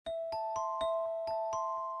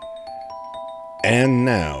And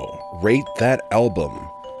now, Rate That Album,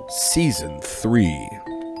 Season 3,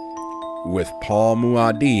 with Paul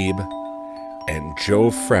Muad'Dib and Joe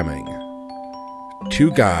Fremming. Two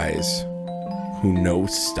guys who know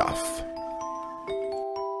stuff.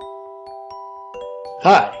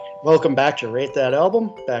 Hi, welcome back to Rate That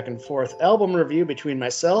Album, back and forth album review between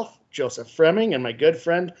myself, Joseph Fremming, and my good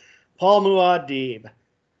friend, Paul Muad'Dib.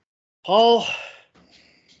 Paul,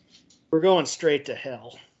 we're going straight to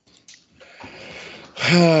hell.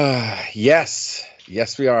 Yes,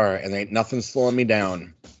 we are, and ain't nothing slowing me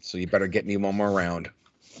down, so you better get me one more round.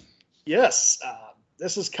 Yes,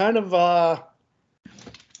 this is kind of,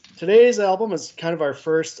 today's album is kind of our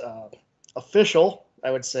first official,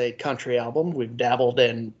 I would say, country album. We've dabbled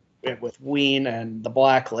in it with Ween and the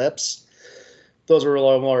Black Lips. Those were a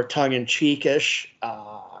little more tongue-in-cheekish.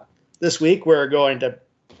 This week we're going to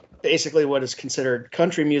basically what is considered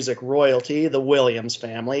country music royalty, the Williams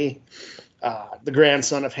family. The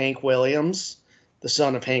grandson of Hank Williams, the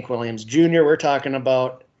son of Hank Williams Jr. We're talking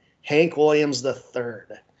about Hank Williams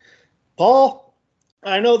III. Paul,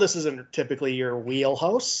 I know this isn't typically your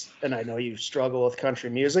wheelhouse, and I know you struggle with country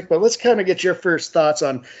music, but let's kind of get your first thoughts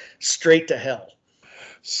on Straight to Hell.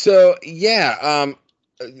 So, I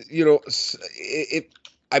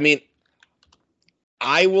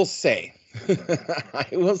will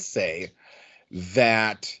say,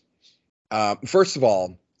 that, first of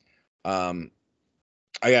all,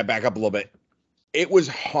 I gotta back up a little bit. It was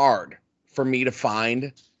hard for me to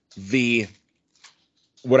find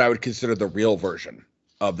what I would consider the real version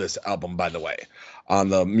of this album, by the way, on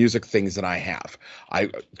the music things that I have.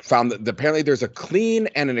 I found that apparently there's a clean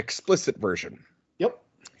and an explicit version. Yep.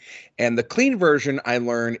 And the clean version, I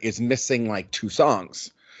learned, is missing like 2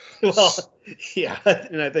 songs. Well, yeah,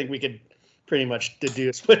 and I think we could pretty much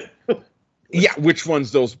deduce what. Yeah, which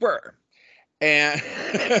ones those were. And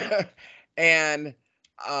and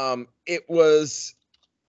it was,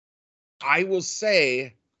 I will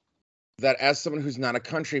say that as someone who's not a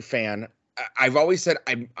country fan, I've always said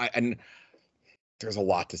and there's a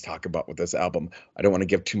lot to talk about with this album. I don't want to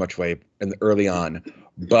give too much away early on,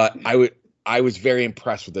 but I was very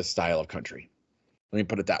impressed with this style of country. Let me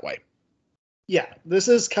put it that way. Yeah, this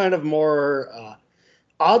is kind of more,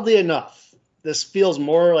 oddly enough, this feels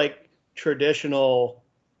more like traditional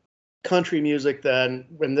country music than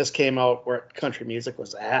when this came out, where country music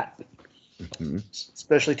was at,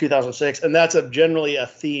 especially 2006. And that's generally a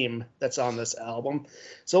theme that's on this album.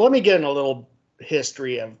 So let me get in a little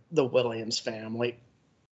history of the Williams family.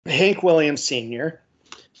 Hank Williams Sr.,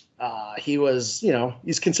 he was,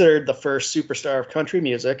 he's considered the first superstar of country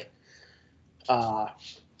music,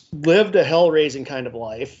 lived a hell-raising kind of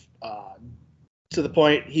life, to the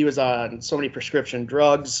point he was on so many prescription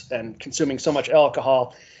drugs and consuming so much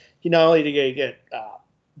alcohol. He not only did he get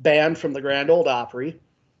banned from the Grand Ole Opry,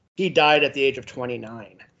 he died at the age of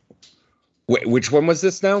 29. Wait, which one was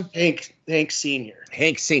this now? Hank Sr.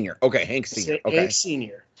 Hank Sr. Okay, Hank Sr. Okay. Hank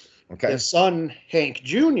Sr. Okay. His son, Hank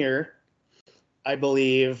Jr., I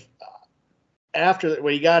believe,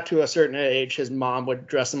 when he got to a certain age, his mom would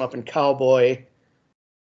dress him up in cowboy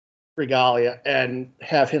regalia and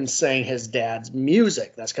have him sing his dad's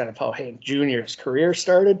music. That's kind of how Hank Jr.'s career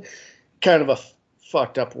started. Kind of a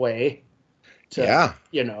fucked up way to,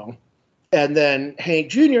 and then Hank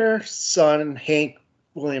Jr.'s son, Hank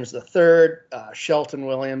Williams III, Shelton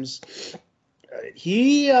Williams,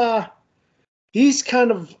 he's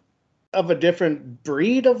kind of a different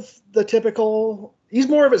breed of the typical. He's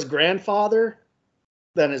more of his grandfather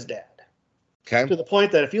than his dad. Okay. To the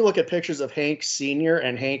point that if you look at pictures of Hank Sr.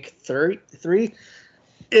 and Hank III,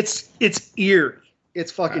 it's eerie.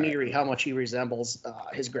 It's fucking eerie how much he resembles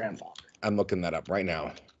his grandfather. I'm looking that up right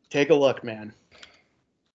now. Take a look, man.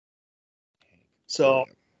 So,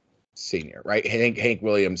 Senior, right? Hank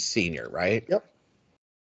Williams Sr., right? Yep.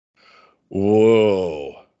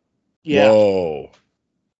 Whoa. Yeah. Whoa.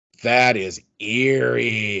 That is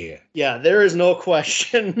eerie. Yeah, there is no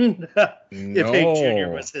question if Hank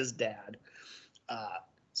Jr. was his dad.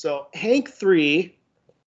 So Hank III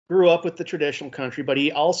grew up with the traditional country, but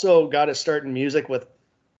he also got his start in music with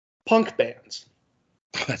punk bands.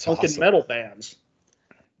 That's punk awesome. And metal bands.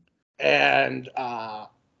 And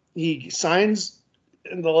he signs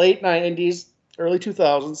in the late 90s, early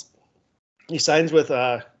 2000s. He signs with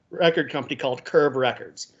a record company called Curb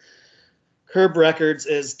Records. Curb Records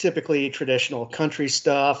is typically traditional country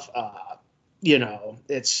stuff.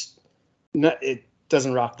 It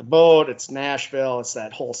doesn't rock the boat. It's Nashville. It's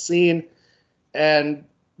that whole scene. And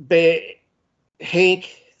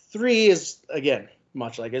Hank III is, again,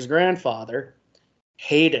 much like his grandfather,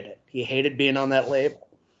 hated it. He hated being on that label.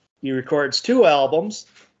 He records 2 albums,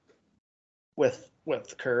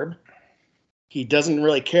 with Curb. He doesn't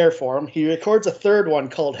really care for him. He records a third one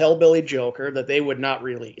called Hellbilly Joker that they would not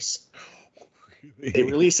release. They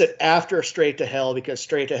release it after Straight to Hell because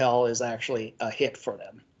Straight to Hell is actually a hit for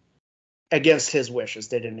them. Against his wishes.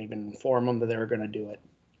 They didn't even inform him that they were going to do it.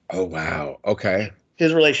 Oh, wow. Okay.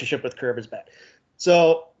 His relationship with Curb is bad.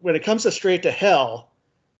 So when it comes to Straight to Hell,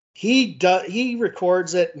 he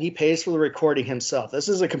records it and he pays for the recording himself. This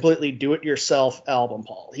is a completely do-it-yourself album,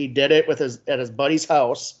 Paul. He did it at his buddy's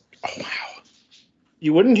house. Oh, wow.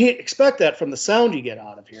 You wouldn't expect that from the sound you get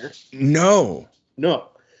out of here. No.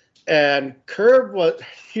 And Curb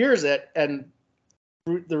hears it, and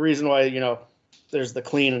the reason why, there's the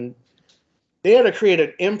clean, and they had to create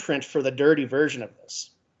an imprint for the dirty version of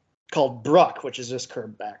this called Bruck, which is just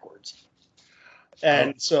Curb backwards.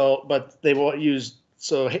 And but they won't use,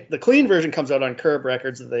 so the clean version comes out on Curb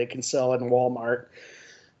Records that they can sell in Walmart,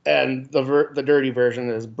 and the dirty version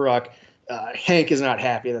is Bruck. Hank is not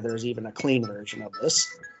happy that there's even a clean version of this.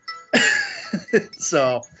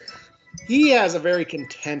 So he has a very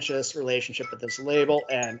contentious relationship with this label,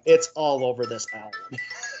 and it's all over this album.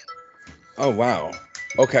 Oh, wow.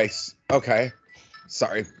 Okay.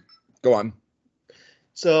 Sorry. Go on.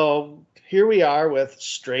 So here we are with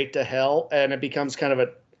Straight to Hell, and it becomes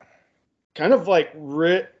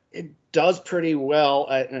it does pretty well,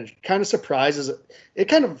 and it kind of surprises, it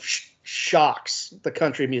kind of shocks the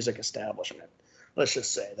country music establishment. Let's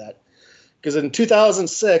just say that. Because in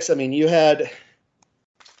 2006, you had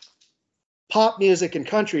pop music and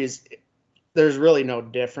countries, there's really no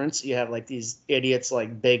difference. You have these idiots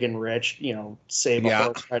like Big and Rich, save a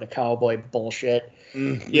horse, ride a cowboy bullshit.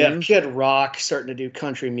 Mm-hmm. You have Kid Rock starting to do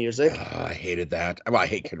country music. I hated that. Well, I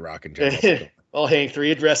hate Kid Rock in general. Well, Hank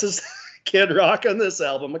 3 addresses Kid Rock on this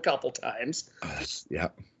album a couple times. Yeah.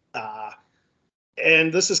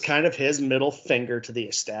 And this is kind of his middle finger to the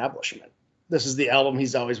establishment. This is the album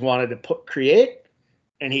he's always wanted to create.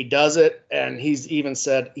 And he does it, and he's even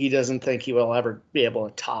said he doesn't think he will ever be able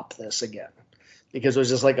to top this again. Because it was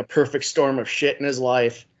just like a perfect storm of shit in his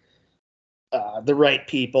life. The right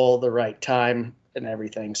people, the right time, and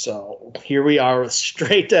everything. So here we are with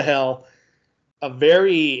Straight to Hell. A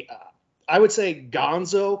very, I would say,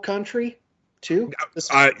 gonzo country, too.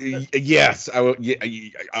 Yes, I will.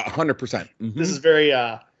 100%. Mm-hmm. This is very,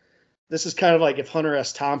 this is kind of like if Hunter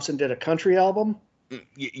S. Thompson did a country album.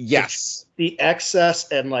 Yes. The excess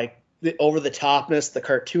and the over-the-topness, the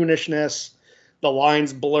cartoonishness, the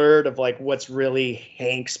lines blurred of what's really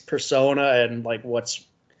Hank's persona and what's,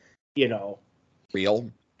 real.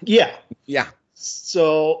 Yeah. Yeah.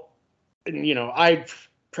 So, I'd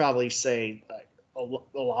probably say a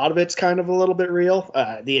lot of it's kind of a little bit real.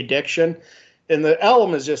 The addiction. And the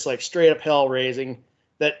album is just straight up hell raising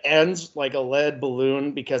that ends like a lead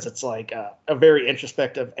balloon because it's a very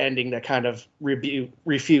introspective ending that kind of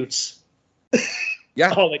refutes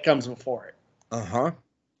all that comes before it. Uh-huh.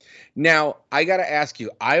 Now, I got to ask you,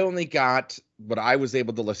 I only got what I was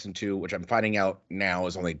able to listen to, which I'm finding out now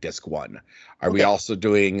is only disc 1. Are we also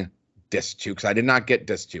doing disc 2? Because I did not get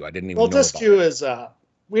disc 2. I didn't even know disc about 2 is,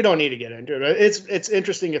 we don't need to get into it. It's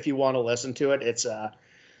interesting if you want to listen to it. It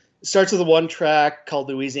starts with one track called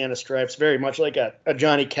Louisiana Stripes, very much like a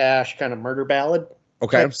Johnny Cash kind of murder ballad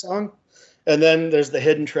type song. And then there's the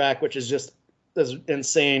hidden track, which is just this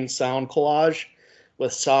insane sound collage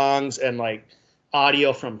with songs and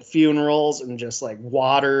audio from funerals and just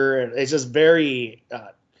water. And it's just very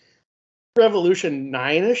Revolution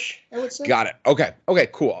 9-ish, I would say. Got it. Okay,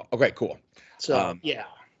 cool. So, yeah.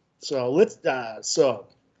 So let's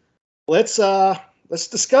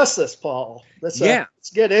discuss this, Paul. Let's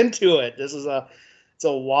get into it. It's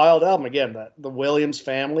a wild album. Again, the Williams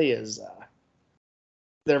family is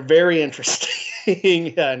they're very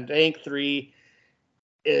interesting, and Hank 3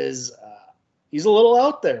 is he's a little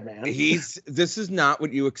out there, man. This is not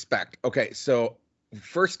what you expect. Okay, so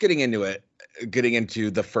first getting into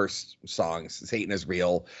the first songs, Satan is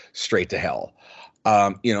Real, Straight to Hell.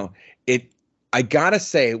 I gotta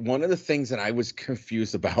say, one of the things that I was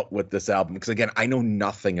confused about with this album, because again, I know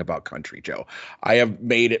nothing about country, Joe. I have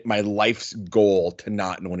made it my life's goal to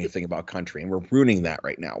not know anything about country, and we're ruining that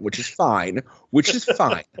right now, which is fine. It's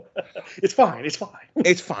fine. It's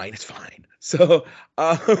fine. So,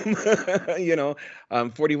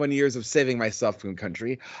 41 years of saving myself from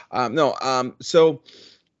country. So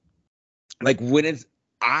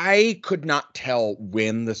I could not tell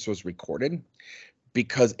when this was recorded,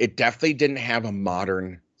 because it definitely didn't have a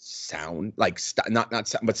modern sound, not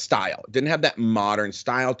sound, but style. It didn't have that modern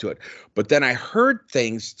style to it. But then I heard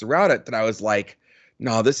things throughout it that I was like,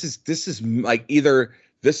 no, this is either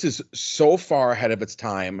this is so far ahead of its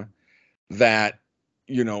time that,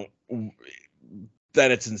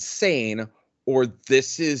 that it's insane, or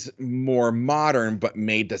this is more modern but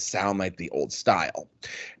made to sound like the old style.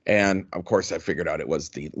 And of course, I figured out it was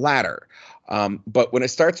the latter. But when it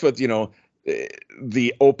starts with,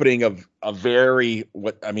 the opening of a very,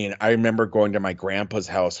 I remember going to my grandpa's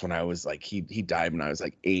house when I was like, he died when I was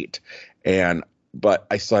like 8. But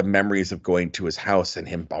I still have memories of going to his house and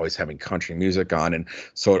him always having country music on. And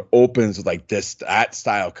so it opens with like that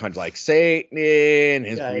style country, like Satan in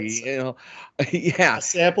his, yeah. A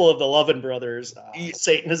sample of the Lovin' Brothers,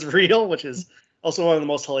 Satan is Real, which is also one of the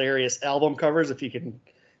most hilarious album covers. If you can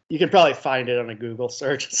probably find it on a Google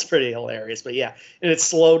search. It's pretty hilarious, but yeah. And it's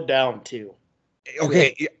slowed down too.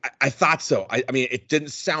 Okay. I thought so. I mean, it didn't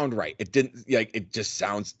sound right. It didn't it just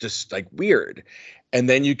sounds just like weird. And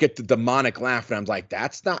then you get the demonic laugh, and I'm like,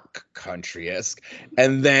 that's not country-esque.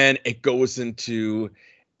 And then it goes into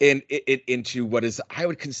what is, I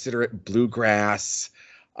would consider it bluegrass,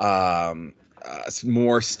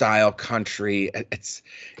 more style country.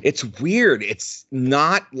 It's weird. It's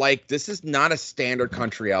not like, this is not a standard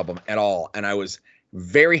country album at all. And I was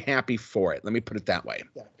very happy for it. Let me put it that way.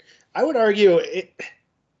 Yeah. I would argue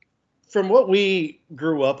from what we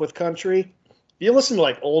grew up with country, if you listen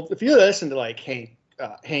to like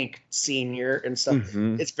Hank Sr. and stuff,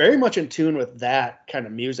 Mm-hmm. it's very much in tune with that kind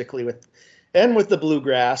of musically with the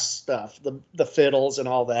bluegrass stuff, the fiddles and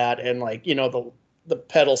all that, and like, the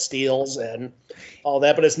pedal steels and all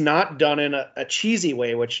that, but it's not done in a cheesy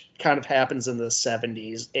way, which kind of happens in the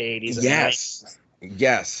 70s, 80s, and Yes. 90s.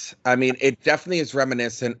 Yes. I mean, it definitely is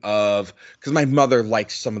reminiscent of, because my mother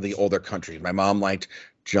liked some of the older country. My mom liked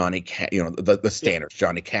Johnny Cash, the standards,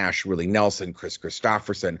 Johnny Cash, Willie Nelson, Chris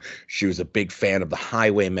Christopherson. She was a big fan of the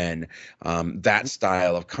Highwaymen, that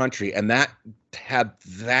style of country. And that had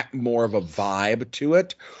that more of a vibe to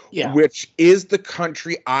it, which is the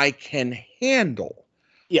country I can handle.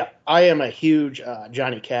 Yeah, I am a huge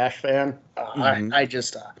Johnny Cash fan. I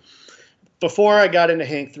just, before I got into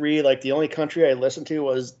Hank 3, like the only country I listened to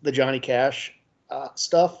was the Johnny Cash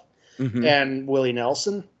stuff and Willie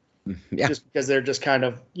Nelson. Yeah. Just because they're just kind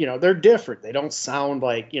of, they're different. They don't sound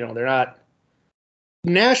like, they're not.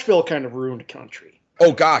 Nashville kind of ruined country.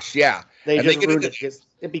 Oh, gosh, yeah. They just ruined it because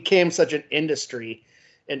it became such an industry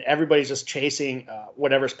and everybody's just chasing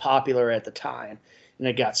whatever's popular at the time. And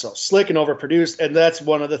it got so slick and overproduced. And that's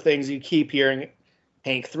one of the things you keep hearing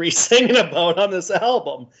Hank 3 singing about on this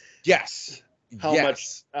album. Yes. How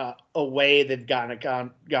much away they've gone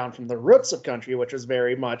from the roots of country, which is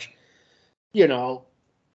very much,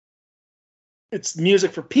 it's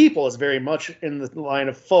music for people, is very much in the line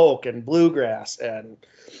of folk and bluegrass. And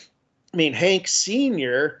I mean, Hank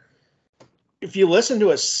Sr., if you listen to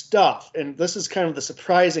his stuff, and this is kind of the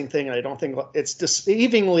surprising thing, and I don't think it's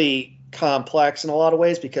deceivingly complex in a lot of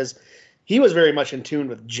ways, because he was very much in tune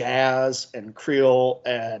with jazz and Creole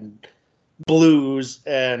and blues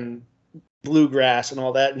and bluegrass and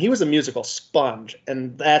all that. And he was a musical sponge.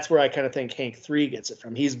 And that's where I kind of think Hank 3 gets it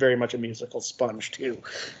from. He's very much a musical sponge too.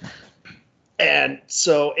 And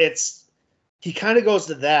so he kind of goes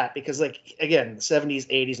to that because, like, again, the 70s,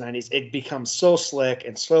 80s, 90s, it becomes so slick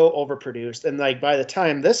and so overproduced. And like by the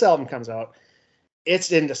time this album comes out,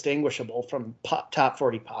 it's indistinguishable from top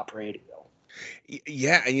 40 pop radio.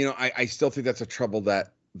 Yeah. And, I still think that's a trouble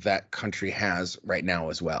that country has right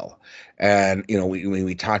now as well. And,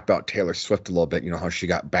 we talked about Taylor Swift a little bit, how she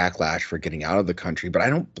got backlash for getting out of the country, but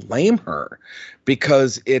I don't blame her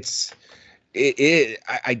because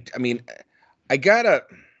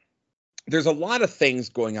there's a lot of things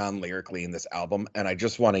going on lyrically in this album, and I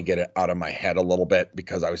just want to get it out of my head a little bit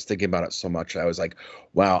because I was thinking about it so much. I was like,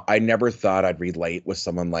 wow, I never thought I'd relate with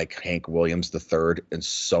someone like Hank Williams III and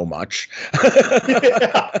so much.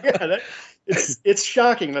 It's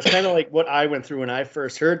shocking. That's kind of like what I went through when I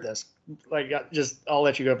first heard this. Like, I'll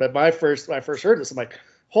let you go. But when I first heard this, I'm like,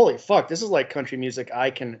 holy fuck, this is like country music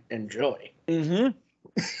I can enjoy. Mm-hmm.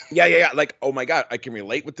 Yeah. Like, oh my God, I can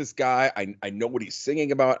relate with this guy. I know what he's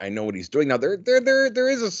singing about. I know what he's doing. Now there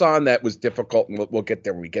is a song that was difficult, and we'll get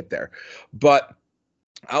there when we get there. But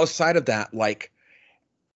outside of that, like,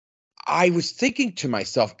 I was thinking to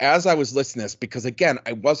myself as I was listening to this, because again,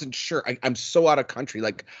 I wasn't sure. I'm so out of country.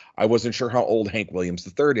 Like, I wasn't sure how old Hank Williams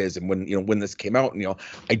III is. And when this came out, and,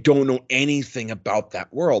 I don't know anything about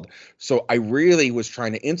that world. So I really was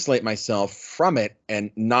trying to insulate myself from it and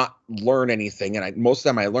not learn anything. And most of the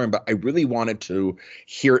time I learned, but I really wanted to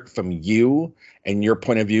hear it from you and your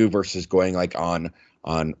point of view versus going like on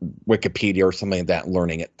Wikipedia or something like that,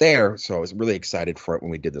 learning it there. So I was really excited for it when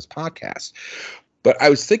we did this podcast. But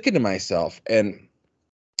I was thinking to myself, and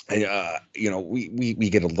we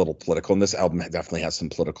get a little political, and this album definitely has some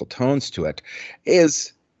political tones to it,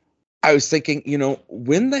 is I was thinking,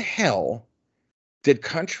 when the hell did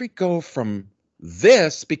country go from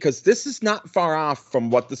this? Because this is not far off from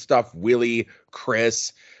what the stuff Willie,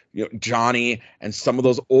 Chris, Johnny, and some of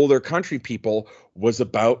those older country people was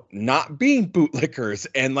about, not being bootlickers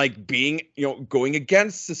and like being, going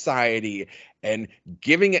against society and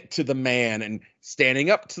giving it to the man and standing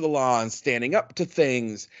up to the law and standing up to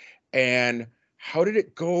things. And how did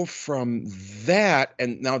it go from that?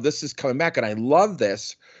 And now this is coming back, and I love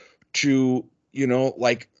this, to,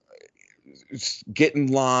 like, get in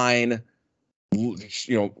line,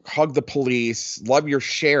 hug the police, love your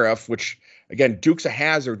sheriff, which again, Dukes of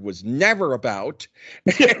Hazzard was never about.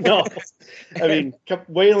 No, I mean,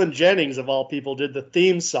 Waylon Jennings of all people did the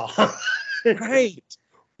theme song. Right.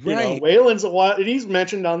 Waylon's and he's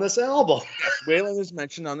mentioned on this album. Waylon is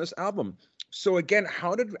mentioned on this album. So again,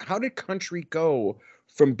 how did country go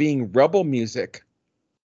from being rebel music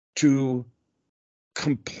to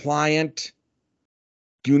compliant,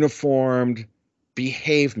 uniformed,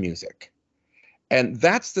 behave music? And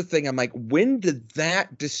that's the thing. I'm like, when did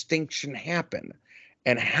that distinction happen?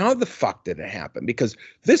 And how the fuck did it happen? Because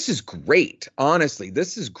this is great. Honestly,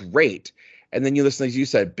 this is great. And then you listen, as you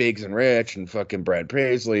said, Biggs and Rich and fucking Brad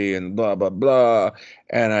Paisley and blah, blah, blah.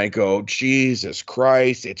 And I go, Jesus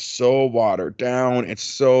Christ, it's so watered down. It's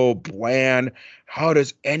so bland. How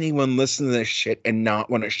does anyone listen to this shit and not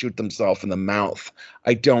want to shoot themselves in the mouth?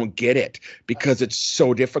 I don't get it, because it's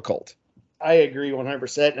so difficult. I agree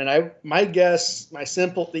 100%. And my guess,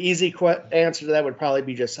 the easy answer to that would probably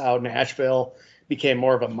be just how Nashville became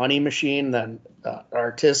more of a money machine than an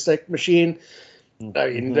artistic machine. I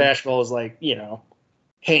mean, Nashville was like,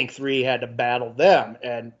 Hank 3 had to battle them.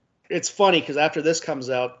 And it's funny because after this comes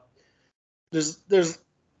out, there's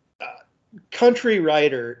country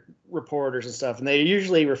writer reporters and stuff, and they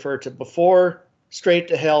usually refer to before Straight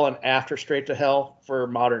to Hell and after Straight to Hell for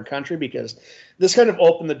modern country, because this kind of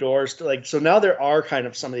opened the doors to so now there are kind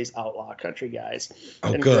of some of these outlaw country guys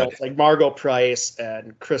and girls like Margot Price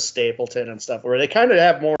and Chris Stapleton and stuff, where they kind of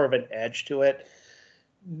have more of an edge to it.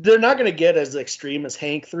 They're not going to get as extreme as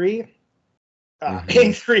Hank 3.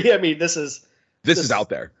 Hank 3, I mean, this is out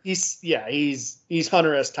there. He's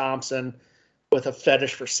Hunter S. Thompson with a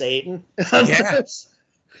fetish for Satan.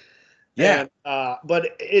 Yeah. And,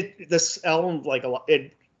 but this album,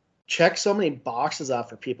 it checked so many boxes off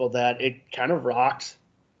for people that it kind of rocked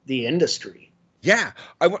the industry. Yeah.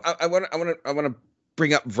 I want to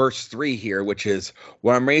bring up verse 3 here, which is,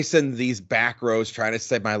 when I'm racing these back roads trying to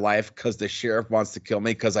save my life because the sheriff wants to kill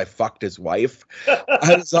me because I fucked his wife.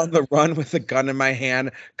 I was on the run with a gun in my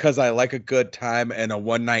hand because I like a good time and a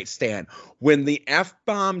one-night stand. When the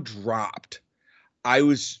F-bomb dropped, I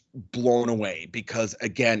was blown away, because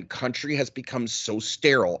again, country has become so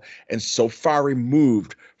sterile and so far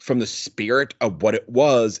removed from the spirit of what it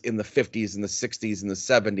was in the 50s and the 60s and the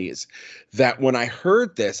 70s, that when I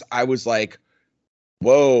heard this, I was like,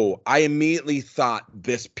 whoa. I immediately thought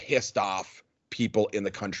this pissed off people in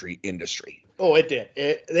the country industry. Oh, it did.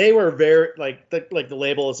 They were very the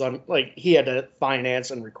label is on, he had to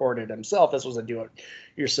finance and record it himself. This was a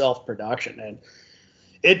do-it-yourself production, and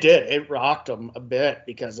it did. It rocked them a bit,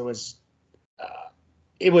 because it was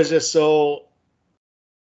just so.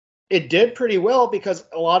 It did pretty well, because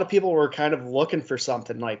a lot of people were kind of looking for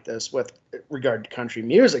something like this with regard to country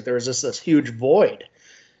music. There was just this huge void.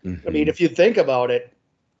 I mean, if you think about it,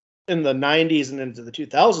 in the 90s and into the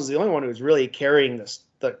 2000s, the only one who was really carrying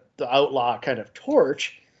the outlaw kind of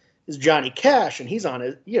torch is Johnny Cash, and he's on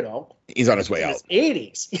his way out. His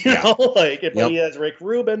 80s, but he has Rick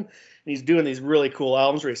Rubin, and he's doing these really cool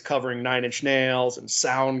albums where he's covering Nine Inch Nails and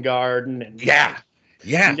Soundgarden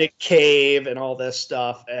and Nick Cave and all this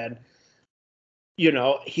stuff, and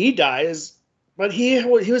he dies. But he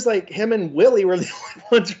was like, him and Willie were the only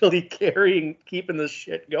ones really keeping this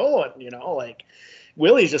shit going,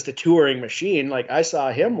 Willie's just a touring machine. I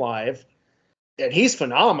saw him live, and he's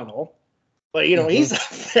phenomenal. But, he's up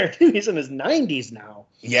there, too. He's in his 90s now.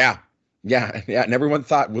 Yeah. And everyone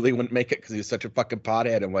thought Willie wouldn't make it because he was such a fucking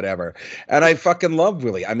pothead and whatever. And I fucking love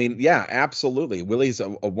Willie. I mean, yeah, absolutely. Willie's a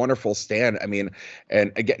wonderful stand. I mean,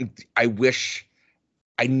 and again, I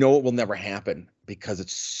know it will never happen because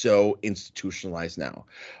it's so institutionalized now.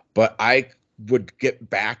 But I would get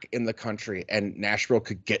back in the country, and Nashville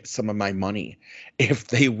could get some of my money if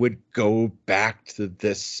they would go back to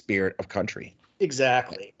this spirit of country.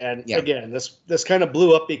 Exactly. And again, this kind of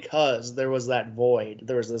blew up because there was that void.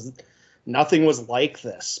 There was this, nothing was like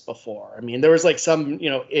this before. I mean, there was some,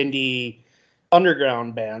 indie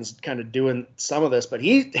underground bands kind of doing some of this, but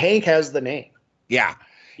Hank has the name. Yeah.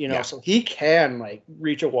 So he can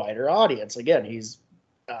reach a wider audience. Again, he's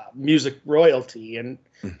music royalty and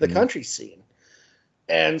the Mhm. country scene.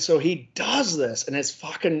 And so he does this, and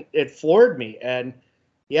it floored me. And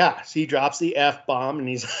yeah, so he drops the F-bomb, and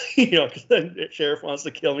he's, because the sheriff wants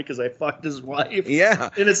to kill me because I fucked his wife. Yeah.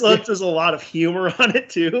 And there's a lot of humor on it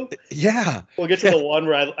too. Yeah. We'll get to the one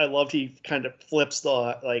where I loved he kind of flips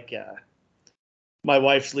my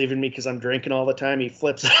wife's leaving me because I'm drinking all the time. He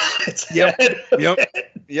flips its head.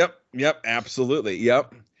 Yep. Absolutely.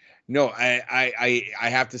 Yep. No, I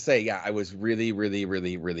have to say, yeah, I was really, really,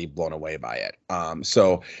 really, really blown away by it.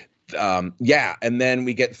 Yeah, and then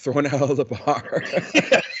we get thrown out of the bar.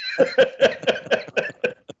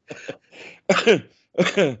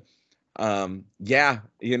 Yeah,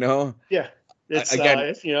 Yeah, it's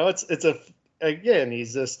again,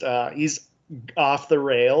 he's just he's off the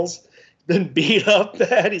rails, been beat up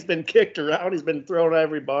bad, he's been kicked around, he's been thrown out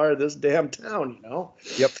every bar of this damn town.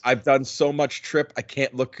 Yep, I've done so much trip, I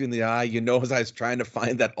can't look in the eye. As I was trying to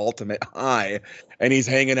find that ultimate high, and he's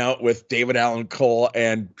hanging out with David Allan Cole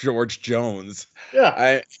and George Jones.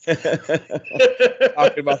 Yeah,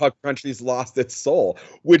 talking about how country's lost its soul,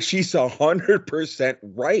 which he's 100%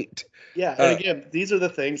 right. Yeah, and again, these are the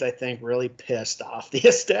things I think really pissed off the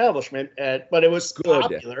establishment. But it was Good.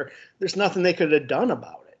 popular. There's nothing they could have done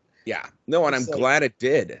about it. Yeah, no, and I'm glad it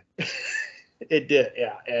did. It did,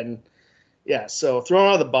 yeah, and yeah. So throwing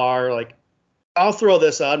out of the bar, like I'll throw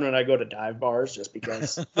this on when I go to dive bars, just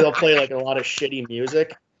because they'll play like a lot of shitty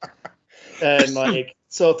music, and like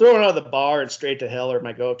so throwing out of the bar and Straight to Hell are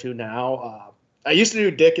my go-to now. I used to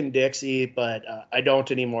do Dick and Dixie, but I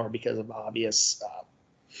don't anymore because of obvious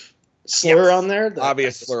slur on there.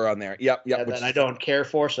 Obvious slur on there. Yep. That I don't care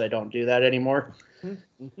for, so I don't do that anymore.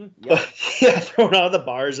 Mm-hmm. Yep. But yeah, throwing out of the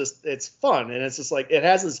bars, it's fun, and it's just like it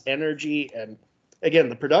has this energy, and again,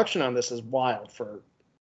 the production on this is wild for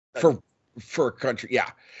country.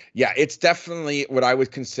 Yeah, it's definitely what I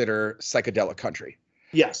would consider psychedelic country.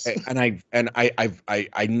 Yes, and I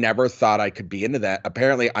never thought I could be into that.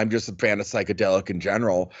 Apparently, I'm just a fan of psychedelic in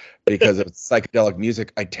general because of psychedelic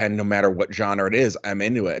music. I tend, no matter what genre it is, I'm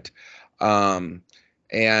into it. I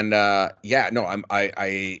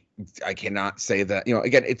cannot say that,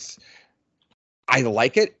 again, I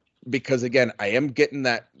like it because, again, I am getting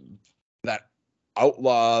that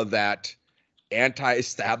outlaw, that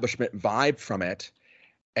anti-establishment vibe from it.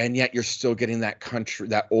 And yet you're still getting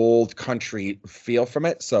that old country feel from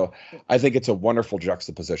it. So I think it's a wonderful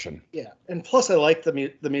juxtaposition. Yeah. And plus I like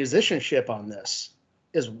the musicianship on this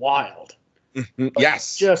is wild. Mm-hmm.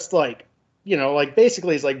 Yes. Just like,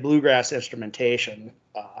 basically it's like bluegrass instrumentation.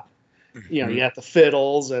 You got the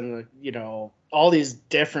fiddles and, all these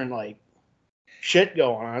different like shit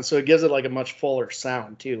going on. So it gives it like a much fuller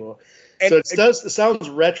sound too. So it sounds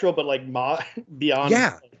retro, but like beyond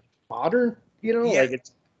modern, like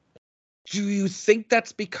it's. Do you think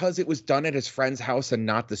that's because it was done at his friend's house and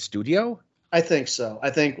not the studio? I think so.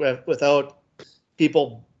 I think without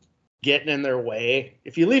people getting in their way,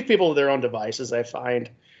 if you leave people to their own devices, I find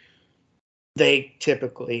they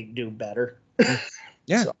typically do better.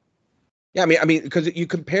 Yeah. So. Yeah, I mean, because you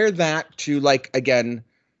compare that to, like, again,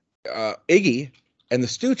 Iggy and the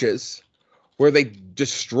Stooges, where they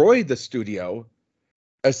destroyed the studio,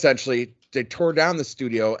 essentially. They tore down the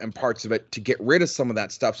studio and parts of it to get rid of some of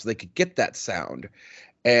that stuff so they could get that sound.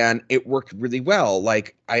 And it worked really well.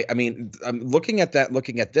 Like, I mean, I'm looking at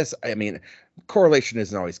this, I mean, correlation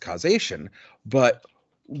isn't always causation, but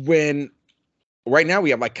right now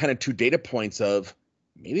we have like kind of two data points of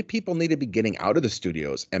maybe people need to be getting out of the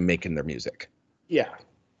studios and making their music. Yeah.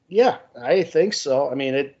 Yeah, I think so. I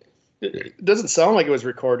mean, it doesn't sound like it was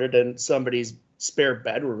recorded in somebody's spare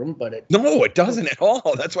bedroom, but no, it doesn't at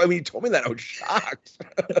all. That's why when you told me that, I was shocked.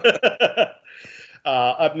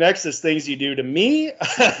 Up next is Things You Do to Me.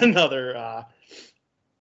 There's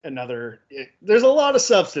a lot of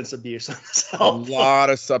substance abuse on this album. A lot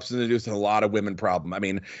of substance abuse and a lot of women problem. I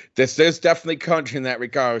mean, there's definitely country in that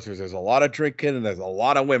regard. There's a lot of drinking and there's a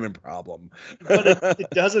lot of women problem. But it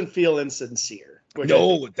doesn't feel insincere.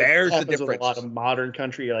 No, there's the difference. With a lot of modern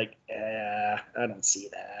country, you're like, I don't see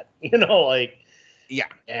that.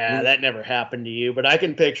 That never happened to you. But I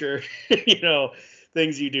can picture,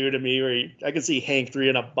 Things You Do to Me, where I can see Hank 3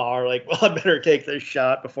 in a bar, like, well, I better take this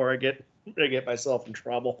shot before I get myself in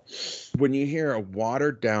trouble. When you hear a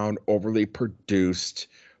watered down, overly produced,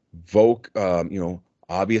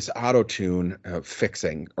 obvious auto-tune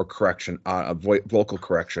fixing or correction, vocal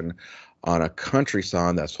correction on a country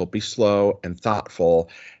song that's hopefully slow and thoughtful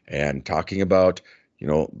and talking about,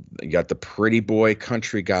 you got the pretty boy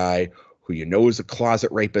country guy who is a closet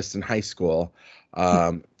rapist in high school,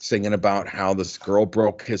 singing about how this girl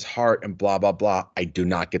broke his heart and blah, blah, blah. I do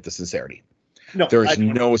not get the sincerity. No, There's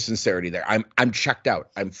no sincerity there. I'm checked out.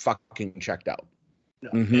 I'm fucking checked out. No,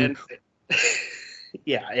 and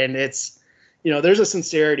yeah, and it's, there's a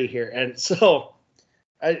sincerity here, and so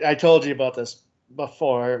I told you about this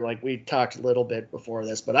before. Like, we talked a little bit before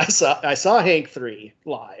this, but I saw Hank 3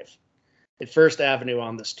 live at First Avenue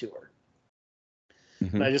on this tour.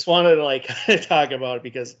 And I just wanted to talk about it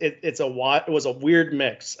because it was a weird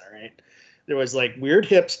mix. All right, there was like weird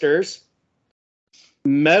hipsters,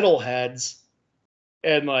 metalheads,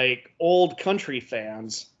 and like old country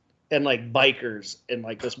fans, and like bikers, and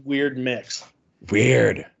like this weird mix.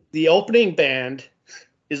 Weird. The opening band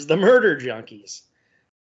is the Murder Junkies.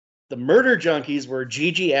 The Murder Junkies were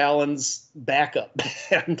Gigi Allen's backup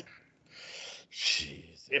band. Jeez.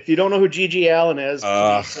 If you don't know who Gigi Allen is,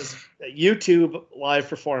 YouTube live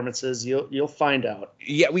performances, you'll find out.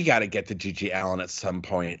 Yeah, we got to get to Gigi Allen at some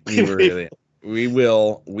point. We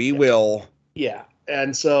will. Yeah,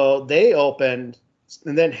 and so they opened,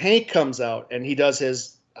 and then Hank comes out, and he does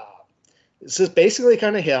his. This is basically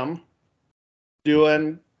kind of him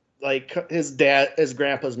doing like his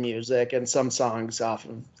grandpa's music and some songs off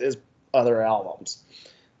of his other albums.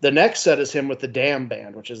 The next set is him with the Damn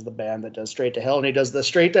Band, which is the band that does Straight to Hell, and he does the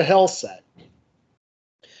Straight to Hell set.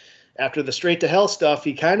 After the Straight to Hell stuff,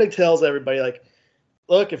 he kind of tells everybody, like,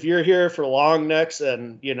 look, if you're here for long necks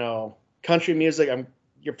and, country music,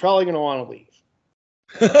 you're probably going to want to leave.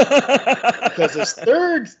 Because his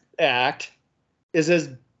third act is his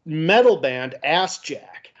metal band, Ass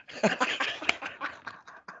Jack.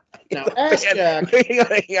 Now, Ass Jack...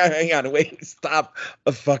 Hang on, wait, stop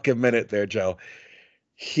a fucking minute there, Joe.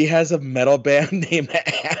 He has a metal band named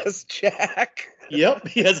Ass Jack. Yep,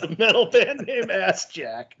 he has a metal band named Ass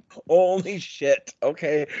Jack. Holy shit!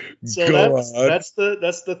 Okay, so that's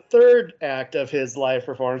the third act of his live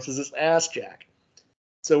performance is this Ass Jack.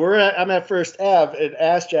 So I'm at First Ave, and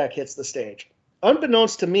Ass Jack hits the stage.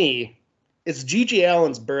 Unbeknownst to me, it's Gigi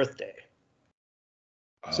Allen's birthday.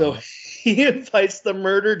 So he invites the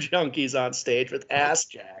Murder Junkies on stage with Ass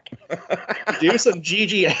Jack. Do some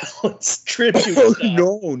Gigi Allen's tribute stuff.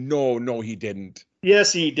 No, he didn't.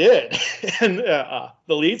 Yes, he did. And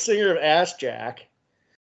the lead singer of Ass Jack,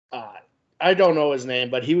 I don't know his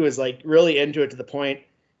name, but he was like really into it to the point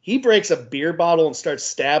he breaks a beer bottle and starts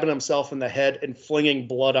stabbing himself in the head and flinging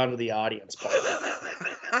blood onto the audience.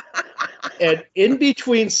 And in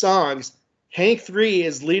between songs, Hank 3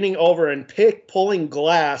 is leaning over and pulling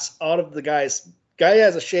glass out of the guy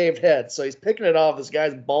has a shaved head, so he's picking it off this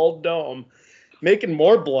guy's bald dome, making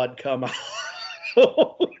more blood come out.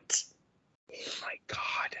 Oh my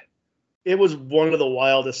God. It was one of the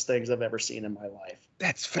wildest things I've ever seen in my life.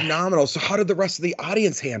 That's phenomenal. So how did the rest of the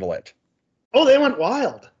audience handle it? Oh, they went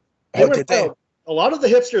wild. Did they? A lot of the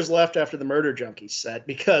hipsters left after the Murder Junkies set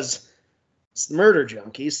because it's the Murder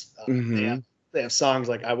Junkies. They have songs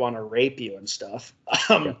like I Want to Rape You and stuff.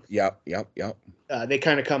 Yep. They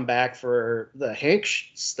kind of come back for the Hank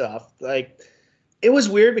stuff. Like, it was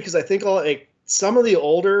weird because I think some of the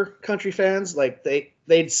older country fans, like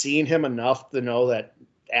they'd seen him enough to know that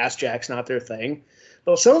Ass Jack's not their thing.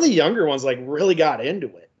 But some of the younger ones like really got into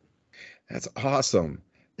it. That's awesome.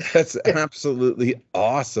 That's absolutely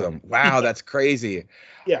awesome. Wow, that's crazy.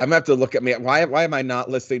 Yeah. I'm gonna have to look at me. Why am I not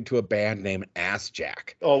listening to a band named Ass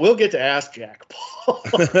Jack? Oh, we'll get to Ass Jack, Paul.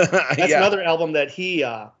 That's another album that he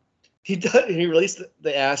released,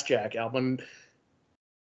 the Ass Jack album.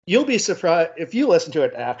 You'll be surprised if you listen to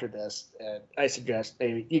it after this. And I suggest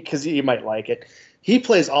maybe because you might like it. He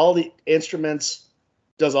plays all the instruments,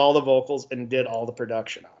 does all the vocals, and did all the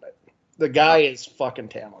production on it. The guy is fucking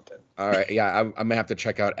talented. All right, yeah, I'm gonna have to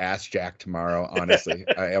check out Ass Jack tomorrow. Honestly,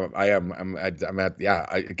 again,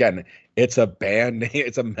 it's a band name.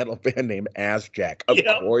 It's a metal band named Ass Jack. Of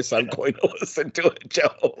course, I'm going to listen to it,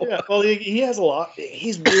 Joe. Yeah, well, he has a lot.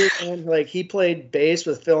 He's weird, man. Like, he played bass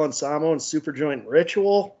with Phil Anselmo and Superjoint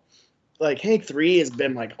Ritual. Like, Hank 3 has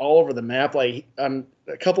been like all over the map. Like, on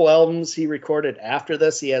a couple albums he recorded after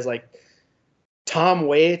this, he has like Tom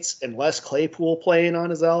Waits and Les Claypool playing on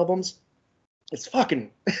his albums. It's fucking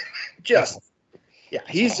just,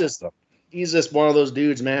 he's just one of those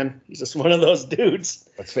dudes, man. He's just one of those dudes.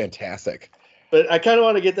 That's fantastic. But I kind of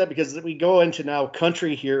want to get that because we go into now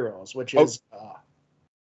Country Heroes, which is.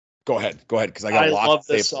 Go ahead, because I love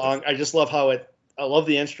this song. I just love I love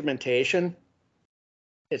the instrumentation.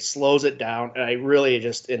 It slows it down, and I really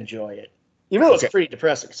just enjoy it. Even though it's a pretty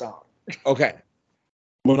depressing song. Okay.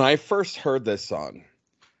 When I first heard this song,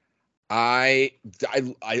 I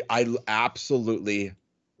absolutely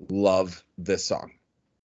love this song.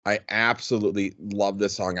 I absolutely love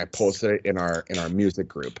this song. I posted it in our music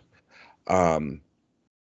group. It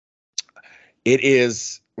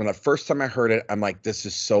is when the first time I heard it, I'm like, this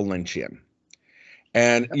is so Lynchian.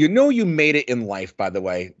 And you made it in life, by the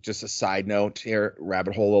way, just a side note here,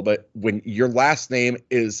 rabbit hole a little bit, when your last name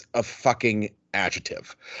is a fucking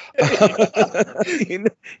adjective.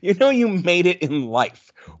 You made it in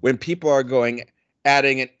life when people are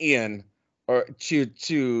adding an in or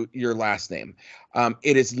to your last name.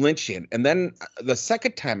 It is Lynchian. And then the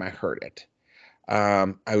second time I heard it,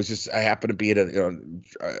 I happened to be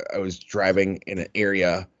I was driving in an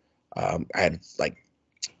area. I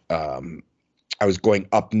was going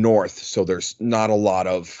up north, so there's not a lot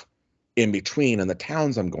of in between in the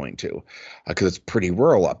towns I'm going to, because it's pretty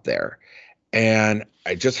rural up there. And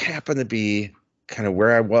I just happened to be kind of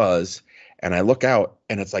where I was, and I look out,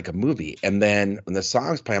 and it's like a movie. And then when the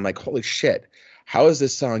song's playing, I'm like, holy shit, how has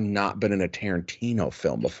this song not been in a Tarantino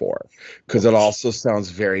film before? Because it also sounds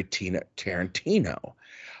very Tarantino.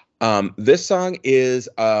 This song is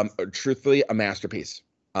truthfully a masterpiece.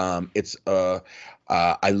 I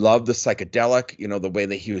love the psychedelic, the way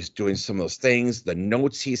that he was doing some of those things, the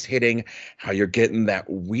notes he's hitting, how you're getting that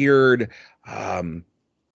weird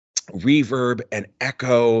reverb and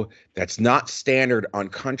echo that's not standard on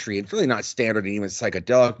country. It's really not standard in even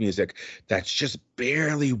psychedelic music. That's just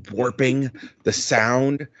barely warping the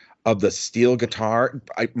sound of the steel guitar.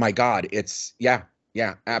 My God, yeah,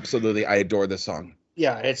 absolutely. I adore this song.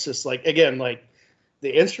 Yeah, it's just like, again, like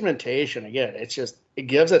the instrumentation, again, it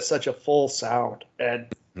gives it such a full sound, and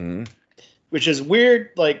which is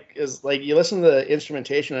weird. Is like you listen to the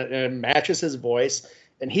instrumentation and it matches his voice,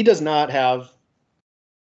 and he does not have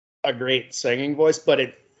a great singing voice, but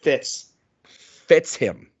it fits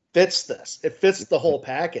him. Fits this. It fits the whole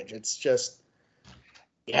package. It's just,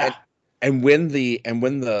 yeah. And when the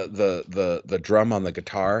drum on the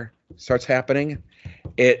guitar starts happening,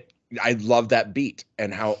 I love that beat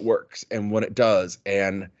and how it works and what it does.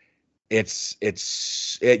 And this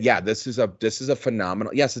is a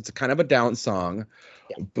phenomenal. Yes, it's a kind of a down song,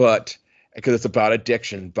 but because it's about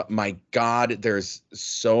addiction, but my God, there's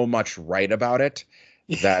so much right about it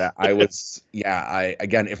that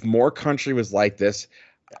again, if more country was like this,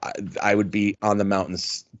 I would be on the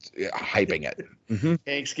mountains hyping it. Mm-hmm.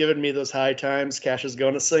 Hank's giving me those high times. Cash is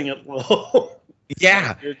going to sing it low.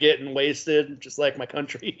 Yeah. You're getting wasted, just like my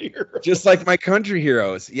country heroes. Just like my country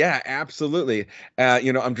heroes. Yeah, absolutely.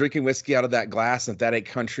 I'm drinking whiskey out of that glass, and if that ain't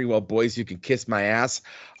country, well, boys, you can kiss my ass.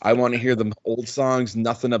 I want to hear the old songs,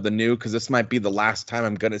 nothing of the new, because this might be the last time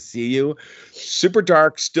I'm going to see you. Super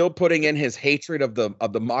dark, still putting in his hatred of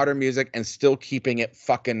the modern music and still keeping it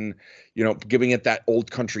fucking, giving it that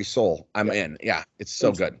old country soul. I'm in. Yeah, it's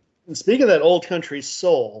so good. And speaking of that old country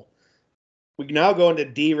soul, we now go into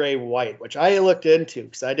D. Ray White, which I looked into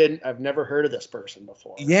because I've never heard of this person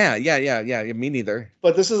before. Yeah. Me neither.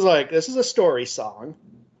 But this is a story song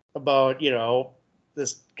about,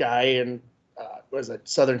 this guy in,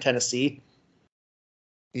 Southern Tennessee?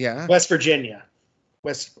 Yeah. West Virginia.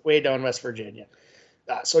 Way down West Virginia.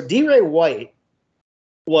 So D. Ray White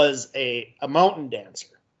was a mountain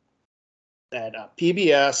dancer that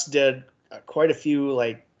PBS did quite a few,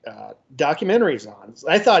 documentaries on.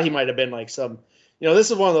 I thought he might have been like some, this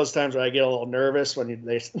is one of those times where I get a little nervous when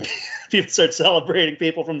people start celebrating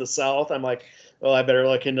people from the South. I'm like, well, I better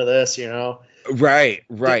look into this, Right.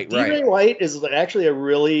 D. Ray White is actually a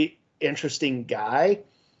really interesting guy.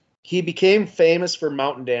 He became famous for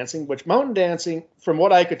mountain dancing, which mountain dancing, from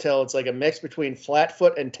what I could tell, it's like a mix between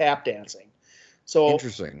flatfoot and tap dancing. So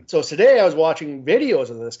interesting. So today I was watching videos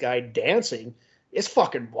of this guy dancing. It's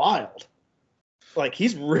fucking wild. Like,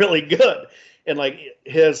 he's really good. And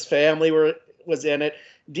his family was in it.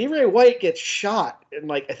 D. Ray White gets shot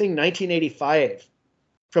in I think 1985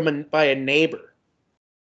 by a neighbor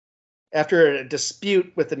after a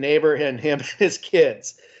dispute with the neighbor and his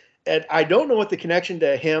kids. And I don't know what the connection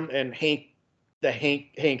to him and Hank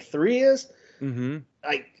 3 is. Mm-hmm.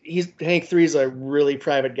 Hank 3 is a really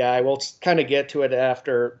private guy. We'll kind of get to it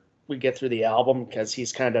after we get through the album, because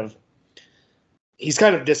he's kind of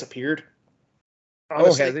disappeared.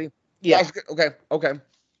 Honestly. Oh, has he? Yeah. Okay.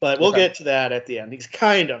 But we'll get to that at the end.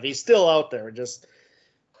 He's still out there. Just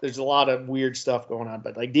there's a lot of weird stuff going on.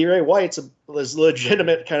 But D. Ray White's was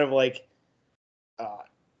legitimate kind of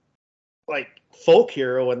folk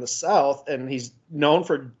hero in the South, and he's known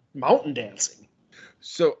for mountain dancing.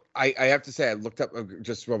 So I have to say, I looked up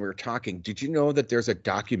just when we were talking. Did you know that there's a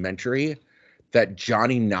documentary that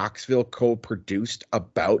Johnny Knoxville co-produced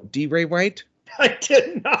about D. Ray White? I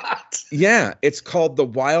did not. Yeah, it's called The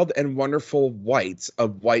Wild and Wonderful Whites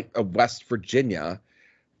of West Virginia.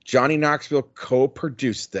 Johnny Knoxville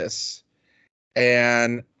co-produced this,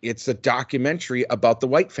 and it's a documentary about the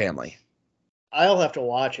White family. I'll have to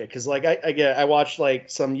watch it because, like, I watched like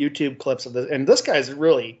some YouTube clips of this, and this guy's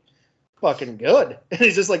really fucking good. And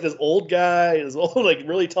he's just like this old guy, this old, like,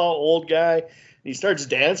 really tall old guy. And he starts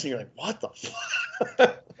dancing. You're like, what the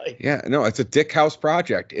fuck? Like, Yeah, no, it's a Dick House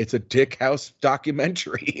project. It's a Dick House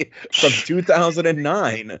documentary from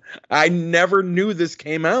 2009. I never knew this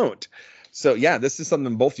came out. So yeah, this is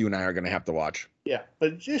something both you and I are going to have to watch. yeah,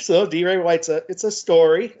 but just so D-Ray White's it's a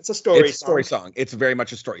story. It's a story It's a story song. It's very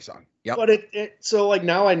much a story song. Yep. But so like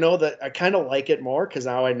now I know that I kind of like it more because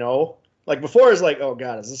now I know. Like before, it's like, oh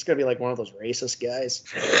god, is this gonna be like one of those racist guys?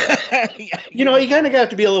 Yeah, you know, you kind of got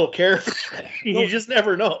to be a little careful. You just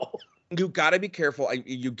never know. You got to be careful.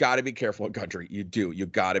 You got to be careful in country. You do. You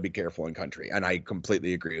got to be careful in country. And I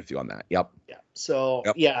completely agree with you on that. Yep. Yeah. So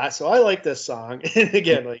Yep. yeah, so I like this song. And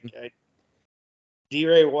again, like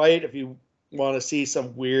D-Ray White, if you want to see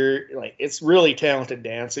some weird, like, it's really talented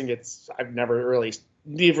dancing. I've never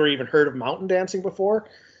even heard of mountain dancing before.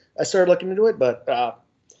 I started looking into it, but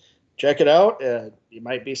check it out. You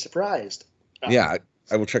might be surprised. Yeah,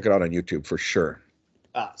 I will check it out on YouTube for sure.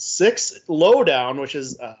 6 Lowdown, which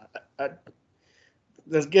is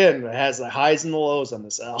again, it has the highs and the lows on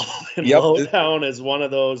this album. And Yep. Lowdown is one of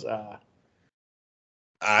those.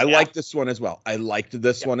 I like this one as well. I liked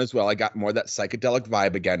this one as well. I got more of that psychedelic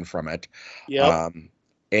vibe again from it. Yeah.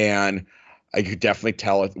 And I could definitely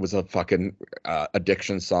tell it was a fucking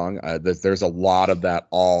addiction song. There's a lot of that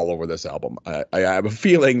all over this album. I have a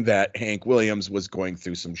feeling that Hank Williams was going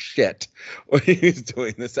through some shit when he was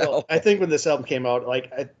doing this album. I think when this album came out,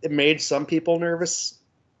 like, it made some people nervous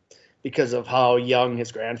because of how young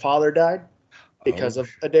his grandfather died because of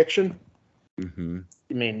addiction. Mm-hmm.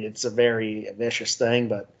 I mean, it's a very vicious thing,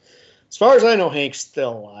 but as far as I know, Hank's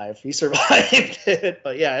still alive. He survived it.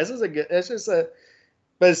 But yeah,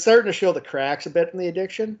 but it's starting to show the cracks a bit in the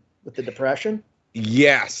addiction with the depression.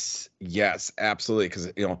 Yes, absolutely.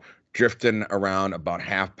 Because, drifting around about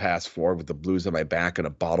 4:30 with the blues on my back and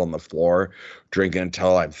a bottle on the floor, drinking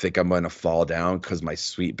until I think I'm going to fall down because my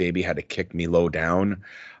sweet baby had to kick me low down.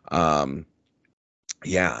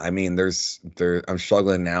 Yeah, I mean, I'm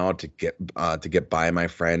struggling now to get by, my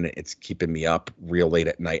friend. It's keeping me up real late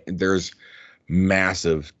at night. And there's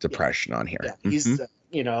massive depression on here. Yeah, he's, and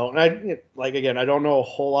again, I don't know a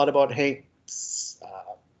whole lot about Hank's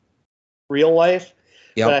real life,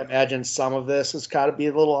 but I imagine some of this has got to be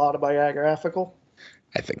a little autobiographical.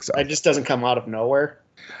 I think so. It just doesn't come out of nowhere.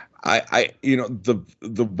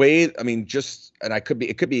 The way, I mean, and it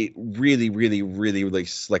could be really, really, really, really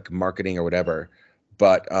slick marketing or whatever.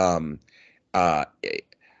 But I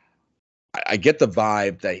get the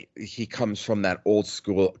vibe that he comes from that old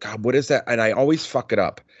school. God, what is that? And I always fuck it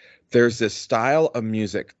up. There's this style of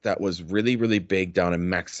music that was really, really big down in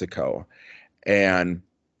Mexico, and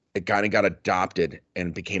it kind of got adopted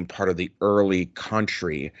and became part of the early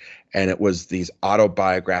country. And it was these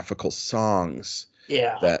autobiographical songs.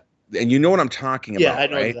 Yeah. And you know what I'm talking about, I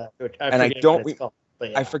know right?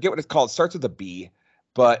 that. I forget what it's called. It starts with a B,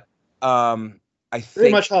 but I think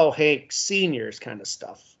pretty much how Hank Sr.'s kind of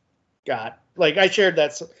stuff got. Like, I shared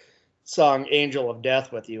that song "Angel of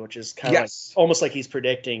Death" with you, which is kind of like, almost like he's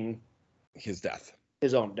predicting his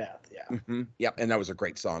own death. Yeah. Mm-hmm. Yep. And that was a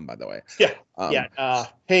great song, by the way. Yeah.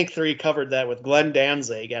 Hank 3 covered that with Glenn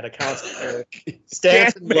Danzig at a concert.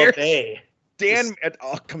 Stanton LaVey. It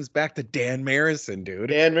all comes back to Dan Marison, dude.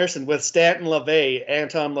 Dan Marison with Stanton LaVey,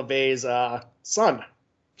 Anton LaVey's son.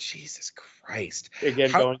 Jesus Christ.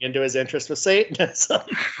 Again, going into his interest with Satanism.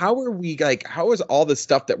 How is all the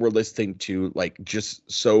stuff that we're listening to, like, just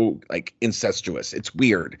so, like, incestuous? It's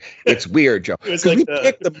weird. It's weird, Joe. Because we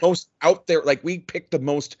pick the most out there, like, we pick the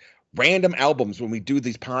most random albums when we do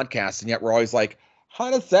these podcasts, and yet we're always like, how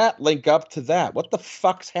does that link up to that? What the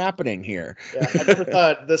fuck's happening here? Yeah, I never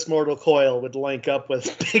thought This Mortal Coil would link up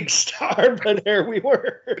with Big Star, but there we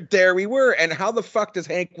were. And how the fuck does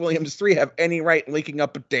Hank Williams 3 have any right linking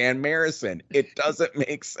up with Dan Marison? It doesn't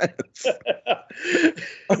make sense.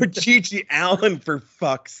 Or Gigi Allen, for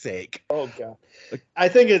fuck's sake. Oh, God. I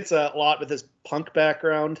think it's a lot with his punk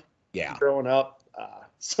background. Yeah. Growing up.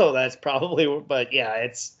 So that's probably, but yeah,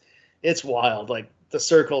 it's wild. Like, the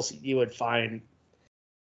circles you would find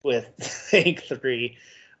with Hank 3.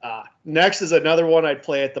 Next is another one I'd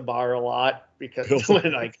play at the bar a lot because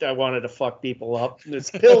when I wanted to fuck people up. It's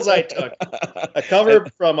Pills I Took. A cover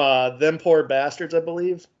from Them Poor Bastards, I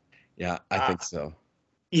believe. Yeah, I think so.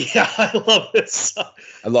 Yeah, I love this song.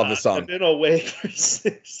 I love the song. I've been away for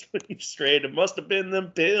 6 weeks straight. It must have been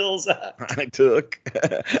them pills. I took.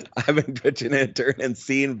 I've been pitching and turning,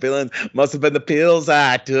 seeing villains. Must have been the pills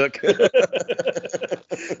I took.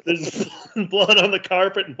 There's blood on the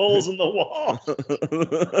carpet and holes in the wall.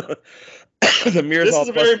 The mirrors. This is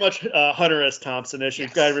a very much Hunter S. Thompson issue.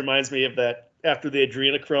 Yes. It kind of reminds me of that after the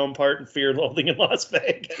adrenochrome part in Fear and Loathing in Las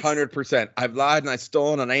Vegas. 100%. I've lied and I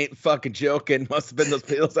stolen and I ain't fucking joking. Must have been those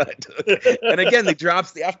pills that I took. And again, they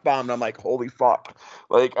drops the F-bomb and I'm like, holy fuck.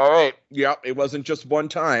 Like, all right, yep, it wasn't just one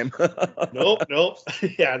time. Nope.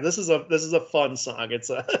 Yeah, this is a fun song.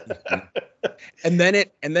 It's a and then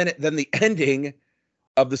the ending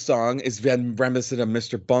of the song is then reminiscent of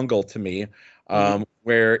Mr. Bungle to me,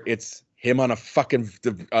 where it's him on a fucking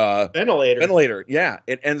ventilator. Yeah,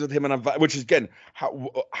 it ends with him on a, which is again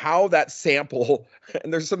how that sample,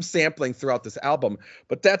 and there's some sampling throughout this album,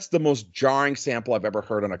 but that's the most jarring sample I've ever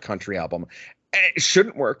heard on a country album. It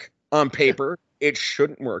shouldn't work on paper. It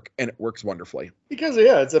shouldn't work, and it works wonderfully. Because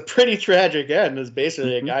it's a pretty tragic end. It's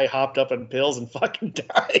basically a guy hopped up on pills and fucking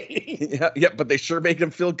died. Yeah, but they sure make him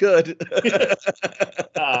feel good.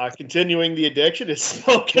 Continuing the addiction is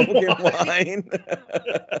smoking wine.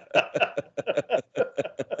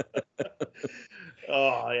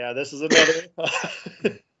 Oh yeah, this is another.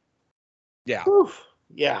 Yeah.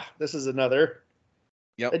 Yeah, this is another.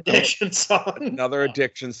 Yep. Addiction song. Another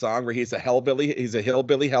addiction song where he's a hillbilly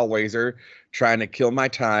hellraiser trying to kill my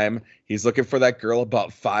time. He's looking for that girl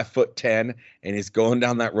about 5'10", and he's going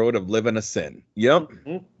down that road of living a sin. Yep.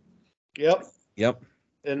 Mm-hmm. Yep.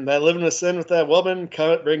 And that living a sin with that woman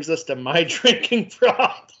brings us to my drinking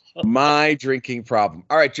problem. My drinking problem.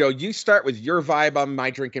 All right, Joe, you start with your vibe on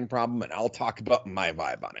my drinking problem, and I'll talk about my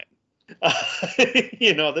vibe on it.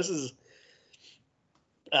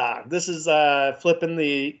 This is flipping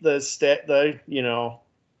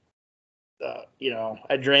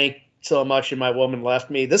I drank so much and my woman left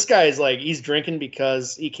me. This guy is like, he's drinking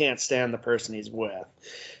because he can't stand the person he's with.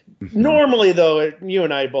 Mm-hmm. Normally, though, you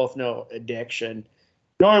and I both know addiction.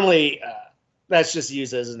 Normally, that's just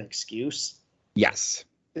used as an excuse. Yes.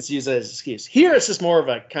 It's used as an excuse. Here, it's just more of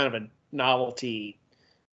a kind of a novelty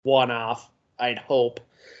one-off, I'd hope.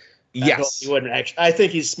 Yes. He wouldn't actually. I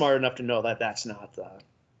think he's smart enough to know that that's not the...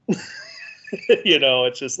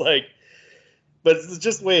 it's just like, but it's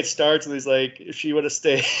just the way it starts. And he's like, if she would have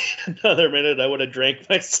stayed another minute, I would have drank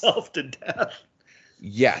myself to death.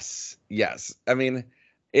 Yes. I mean,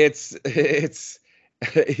 it's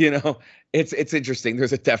interesting.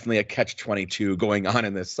 There's definitely a catch-22 going on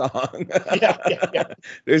in this song. Yeah.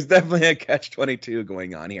 There's definitely a catch-22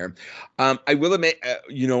 going on here. I will admit,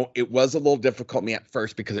 it was a little difficult for me at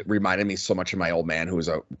first because it reminded me so much of my old man who was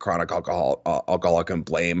a chronic alcoholic and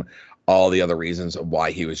blame all the other reasons of why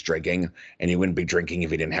he was drinking, and he wouldn't be drinking if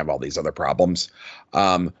he didn't have all these other problems.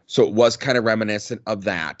 So it was kind of reminiscent of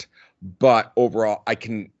that. But overall, I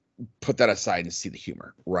can put that aside and see the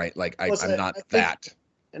humor, right? Like I'm not that.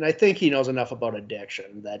 And I think he knows enough about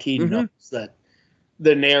addiction that he knows that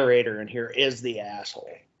the narrator in here is the asshole.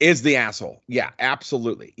 Yeah,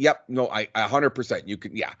 absolutely. Yep. No, I 100%. You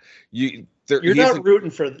can. Yeah. You're not rooting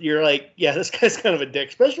for. You're like, yeah, this guy's kind of a dick,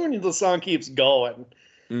 especially when the song keeps going.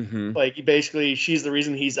 Mm-hmm. Like basically, she's the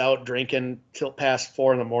reason he's out drinking till past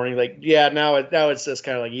 4 a.m. Like, yeah, now it's just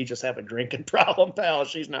kind of like you just have a drinking problem, pal.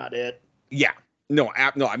 She's not it. Yeah. No,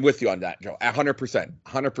 I'm with you on that, Joe. 100%.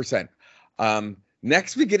 100%.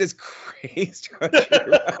 Next we get his crazy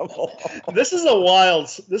rebel. This is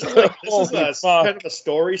kind of a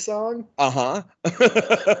story song.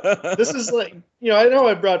 This is like, I know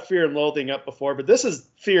I brought Fear and Loathing up before, but this is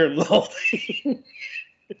Fear and Loathing.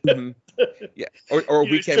 Mm-hmm. Yeah, or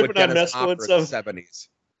Weekend with Dennis Hopper in the 70s.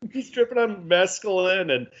 He's tripping on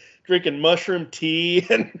mescaline and drinking mushroom tea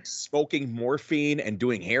and smoking morphine and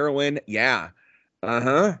doing heroin. Yeah.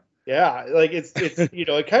 Yeah, like it's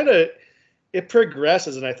it kind of. It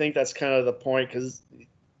progresses, and I think that's kind of the point, because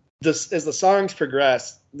as the songs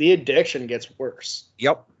progress, the addiction gets worse.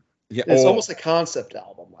 Yep. Yeah. It's almost a concept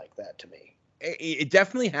album like that to me. It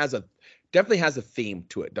definitely has a theme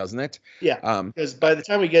to it, doesn't it? Yeah. Because by the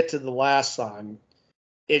time we get to the last song,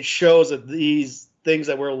 it shows that these things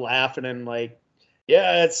that we're laughing and like,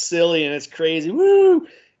 yeah, it's silly and it's crazy. Woo!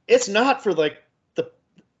 It's not for like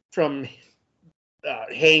from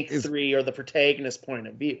Hank 3 or the protagonist point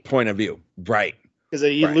of view, right? Because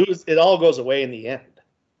it all goes away in the end.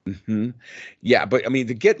 Mm-hmm. Yeah, but I mean,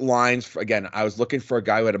 to get lines again, I was looking for a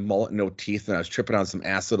guy who had a mullet and no teeth, and I was tripping on some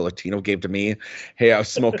acid a Latino gave to me. Hey, I was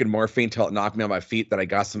smoking morphine till it knocked me on my feet. Then I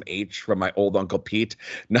got some H from my old Uncle Pete.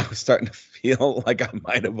 Now I'm starting to feel like I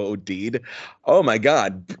might have OD'd. Oh my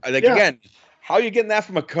God! Again, how are you getting that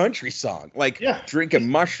from a country song? Like Yeah. drinking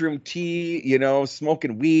mushroom tea,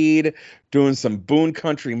 smoking weed, doing some Boone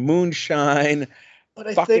Country moonshine. But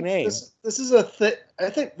I Fucking think A. this is a thing. I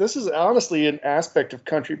think this is honestly an aspect of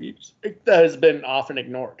country music that has been often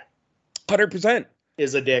ignored. 100%.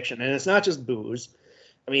 Is addiction, and it's not just booze.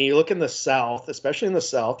 I mean, you look in the South, especially in the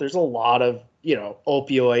South. There's a lot of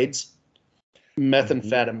opioids,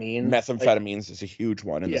 methamphetamine. Methamphetamines is a huge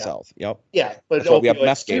one in the South. Yep. Yeah, but that's why we have opioids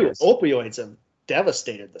meth too. gators. Opioids have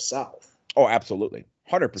devastated the South. Oh, absolutely,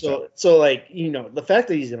 100%. So like the fact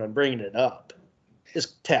that he's even bringing it up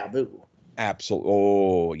is taboo. Absolutely.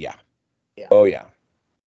 Oh yeah. Yeah. Oh yeah.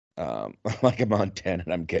 Like I'm on 10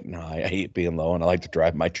 and I'm getting high. I hate being low and I like to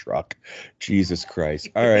drive my truck. Jesus Christ.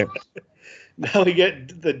 All right. Now we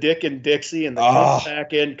get the Dick and Dixie and the come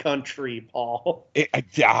back in country, Paul.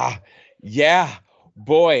 Yeah.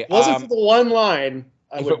 Boy. Wasn't for the one line,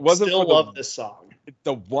 I would still love this song.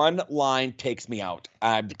 The one line takes me out.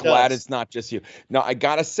 I'm glad it's not just you. Now, I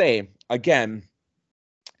gotta say, again,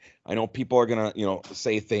 I know people are gonna,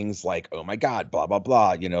 say things like, "Oh my God," blah blah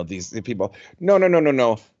blah. These people. No.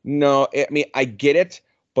 I mean, I get it,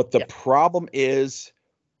 but the problem is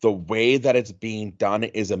the way that it's being done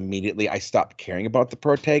is immediately I stopped caring about the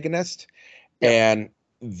protagonist, and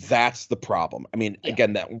that's the problem. I mean,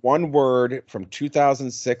 again, that one word from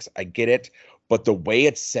 2006, I get it, but the way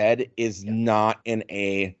it's said is not in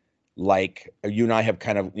a. Like you and I have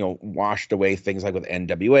kind of, washed away things like with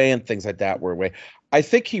NWA and things like that I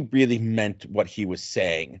think he really meant what he was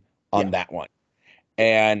saying on that one.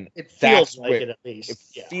 And it feels like it at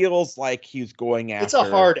least. It feels like he's going after. It's a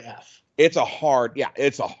hard F. It's a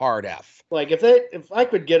hard F. Like if I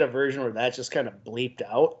could get a version where that's just kind of bleeped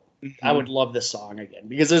out, I would love this song again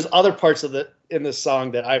because there's other parts in this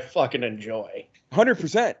song that I fucking enjoy.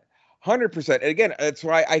 100%. 100%. And again, that's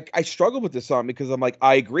why I struggle with this song because I'm like,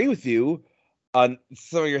 I agree with you on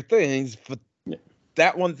some of your things, but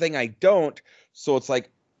that one thing I don't. So it's like,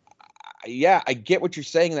 I get what you're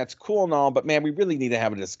saying. That's cool and all, but man, we really need to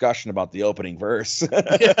have a discussion about the opening verse. Like,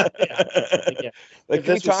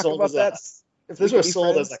 can we talk about that? If this was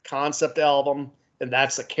sold as a concept album and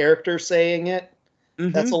that's the character saying it,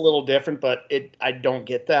 that's a little different, but I don't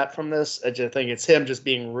get that from this. I just think it's him just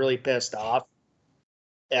being really pissed off.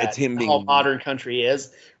 It's him being how modern country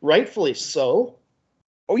is, rightfully so.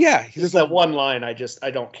 Oh yeah, there's that one line I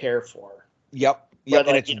don't care for. Yep, but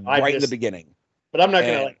and it's right in the beginning. But I'm not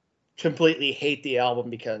gonna completely hate the album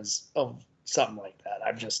because of something like that.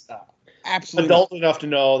 I'm just absolutely adult enough to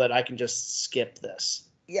know that I can just skip this.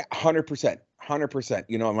 Yeah, 100%. 100%.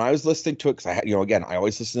 When I was listening to it, because I had, again, I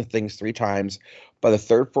always listen to things 3 times. By the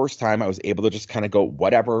first time, I was able to just kind of go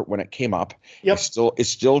whatever when it came up. Yep. It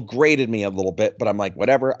still grated me a little bit, but I'm like,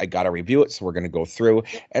 whatever. I got to review it, so we're going to go through.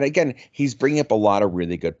 And again, he's bringing up a lot of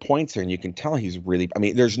really good points here, and you can tell he's really. I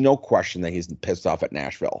mean, there's no question that he's pissed off at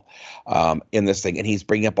Nashville in this thing, and he's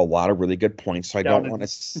bringing up a lot of really good points. So I don't want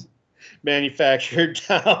to. Manufactured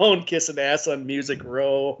Town, kissing ass on Music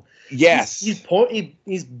Row. Yes, he's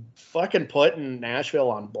fucking putting Nashville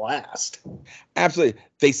on blast. Absolutely.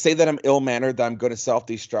 They say that I'm ill-mannered, that I'm going to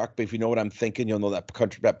self-destruct, but if you know what I'm thinking, you'll know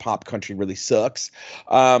that pop country really sucks.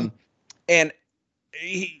 And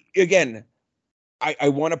again, I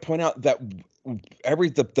want to point out that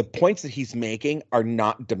the points that he's making are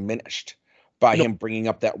not diminished by him bringing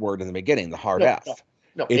up that word in the beginning, the hard F.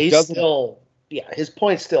 No, his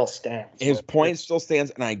point still stands. His point still stands,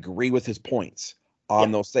 and I agree with his points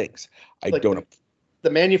on those things. The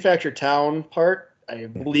Manufactured Town part, I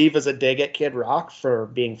believe, is a dig at Kid Rock for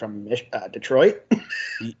being from Detroit.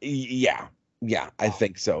 Yeah, I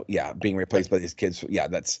think so. Yeah, being replaced by these kids. Yeah,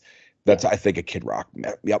 that's I think a Kid Rock.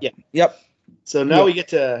 Yep. So now we get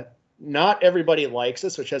to Not Everybody Likes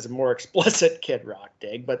Us, which has a more explicit Kid Rock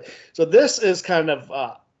dig. But so this is kind of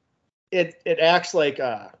it acts like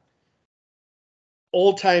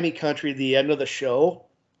old timey country. The end of the show,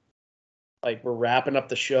 like we're wrapping up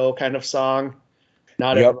the show kind of song.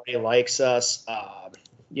 Not everybody likes us.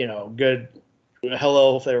 Good.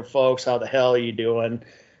 Hello there, folks. How the hell are you doing?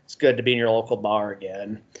 It's good to be in your local bar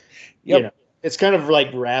again. Yep. It's kind of like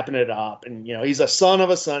wrapping it up. And, he's a son of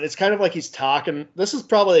a son. It's kind of like he's talking. This is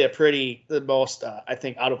probably the most, I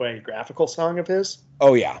think, autobiographical song of his.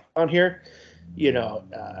 Oh, yeah. On here. He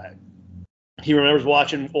remembers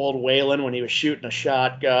watching old Waylon when he was shooting a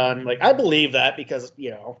shotgun. Like, I believe that because,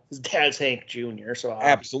 his dad's Hank Jr. So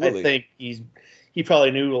absolutely. I think he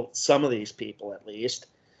probably knew some of these people at least.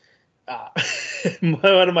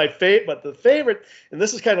 One of my favorite, and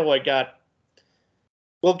this is kind of what got.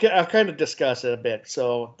 I'll kind of discuss it a bit.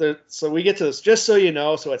 So we get to this. Just so you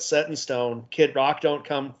know, so it's set in stone. Kid Rock don't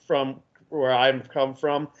come from where I'm come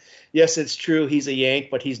from. Yes, it's true. He's a Yank,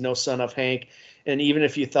 but he's no son of Hank. And even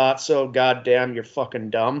if you thought so, goddamn, you're fucking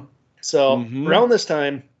dumb. So around this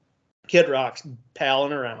time, Kid Rock's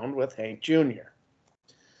palling around with Hank Jr.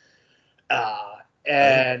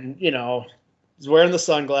 And, you know, he's wearing the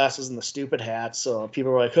sunglasses and the stupid hat. So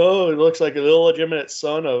people were like, oh, it looks like an illegitimate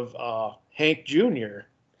son of Hank Jr.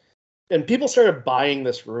 And people started buying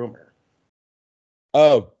this rumor.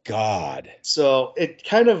 Oh, God. So it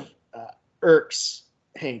kind of irks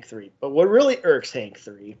Hank 3. But what really irks Hank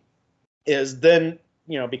 3 is then,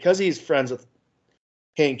 you know, because he's friends with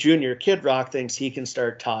Hank Jr., Kid Rock thinks he can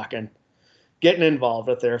start talking, getting involved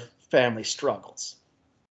with their family struggles.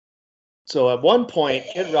 So at one point,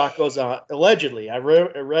 Kid Rock goes on, allegedly, I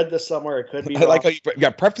read this somewhere, it could be wrong. I like how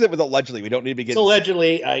you preface it with allegedly. We don't need to begin. So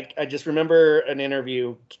allegedly, I just remember an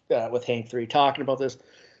interview with Hank 3 talking about this.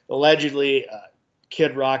 Allegedly,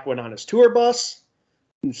 Kid Rock went on his tour bus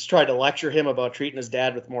and tried to lecture him about treating his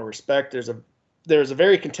dad with more respect. There was a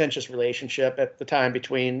very contentious relationship at the time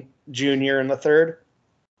between Junior and the third.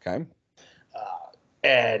 Okay.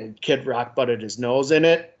 And Kid Rock butted his nose in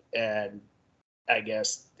it, and I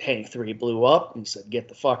guess Hank 3 blew up, and he said, get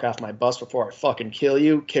the fuck off my bus before I fucking kill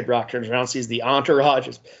you. Kid Rock turns around, sees the entourage,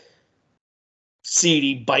 is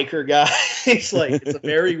seedy biker guy. He's like, it's a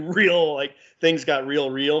very real, like, things got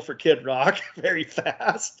real for Kid Rock very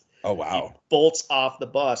fast. Oh, wow. He bolts off the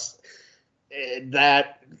bus.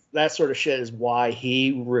 That sort of shit is why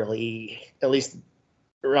he really, at least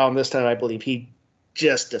around this time, I believe he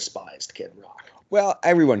just despised Kid Rock. Well,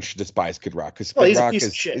 everyone should despise Kid Rock because Well, Kid he's a Rock piece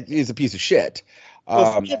of shit. He's a piece of shit.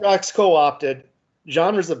 Well, Kid Rock's co-opted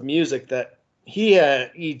genres of music that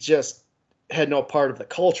he just had no part of the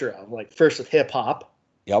culture of. Like first with hip hop.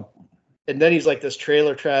 Yep. And then he's like this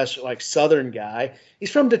trailer trash, like Southern guy.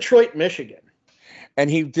 He's from Detroit, Michigan. And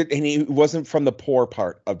he wasn't from the poor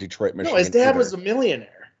part of Detroit, Michigan. No, his dad either. was a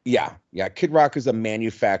millionaire. Yeah. Kid Rock is a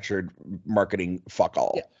manufactured marketing fuck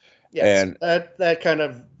all. Yeah. Yes, and that kind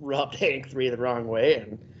of rubbed Hank 3 the wrong way,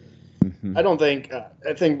 and I don't think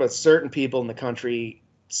I think with certain people in the country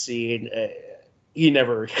scene, he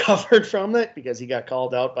never recovered from it because he got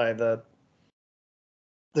called out by the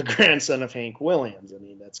grandson of Hank Williams. I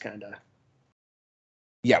mean, that's kind of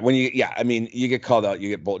I mean, you get called out, you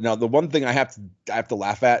get bold. Now, the one thing I have to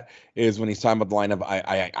laugh at is when he's talking about the line of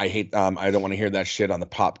I hate I don't want to hear that shit on the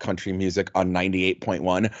pop country music on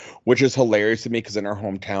 98.1, which is hilarious to me because in our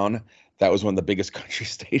hometown, that was one of the biggest country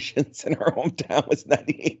stations in our hometown was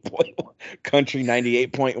 98.1 country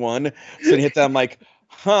 98.1. So he hit that, I'm like,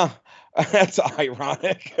 huh, that's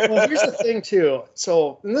ironic. Well, here's the thing too.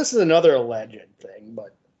 So, and this is another alleged thing,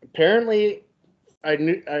 but apparently I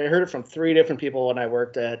heard it from 3 different people when I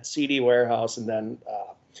worked at CD Warehouse and then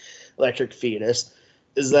Electric Fetus,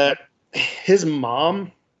 is that his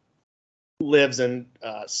mom lives in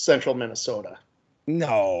central Minnesota.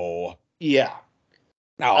 No. Yeah.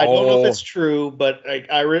 No. I don't know if it's true, but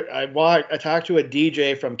I talked to a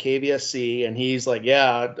DJ from KVSC, and he's like,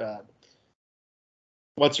 yeah,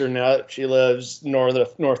 what's her name? She lives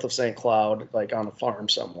north of St. Cloud, like on a farm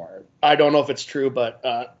somewhere. I don't know if it's true,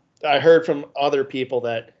 but I heard from other people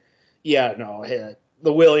that, the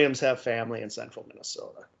Williams have family in central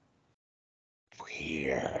Minnesota.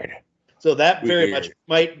 Weird. So that very much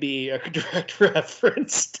might be a direct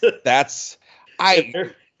reference to.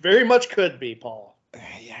 It very much could be, Paul.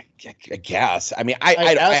 Yeah, I guess. I mean,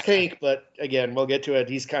 I asked Hank, but again, we'll get to it.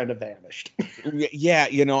 He's kind of vanished. Yeah,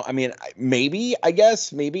 I mean, maybe. I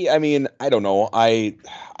mean, I don't know. I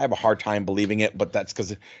have a hard time believing it, but that's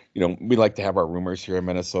because we like to have our rumors here in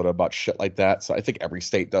Minnesota about shit like that. So I think every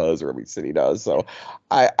state does or every city does. So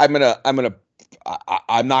I'm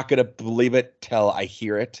not gonna believe it till I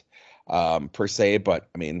hear it, per se. But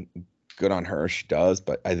I mean, good on her, she does.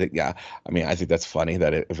 But I think, I think that's funny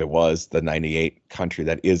that if it was the 98 country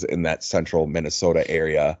that is in that central Minnesota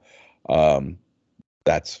area,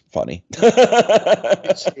 that's funny.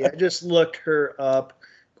 I just looked her up.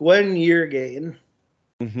 Gwen Yeargain.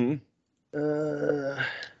 Mm-hmm.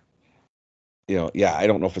 I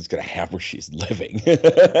don't know if it's gonna have where she's living.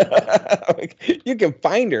 You can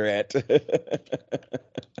find her at.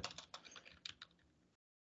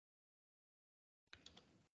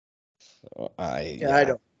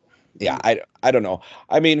 I don't know.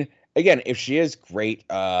 I mean, again, if she is great,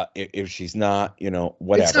 if she's not,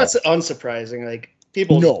 whatever. It's not unsurprising. Like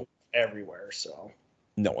people everywhere. So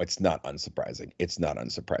no, it's not unsurprising. It's not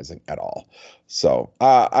unsurprising at all. So,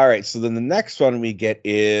 all right. So then the next one we get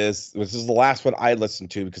this is the last one I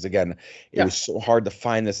listened to because again, it was so hard to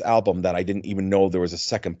find this album that I didn't even know there was a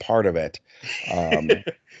second part of it.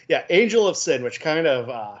 Angel of Sin, which kind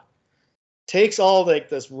of takes all like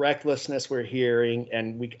this recklessness we're hearing,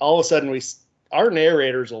 and we all of a sudden our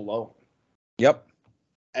narrator's alone. Yep.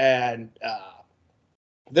 And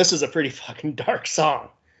this is a pretty fucking dark song.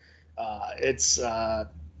 It's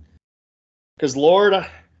because Lord,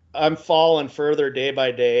 I'm falling further day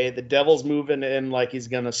by day. The devil's moving in like he's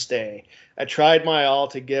gonna stay. I tried my all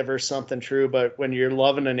to give her something true, but when you're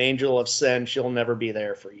loving an angel of sin, she'll never be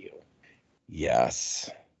there for you. Yes.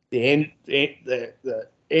 The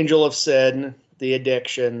angel of sin, the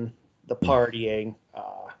addiction, the partying.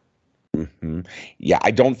 Mm-hmm. Yeah,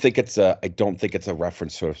 I don't think it's a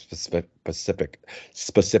reference to a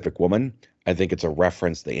specific woman. I think it's a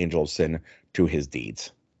reference, the angel of sin, to his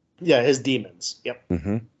deeds. Yeah, his demons. Yep.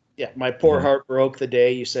 Mm-hmm. Yeah, my poor heart broke the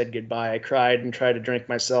day you said goodbye. I cried and tried to drink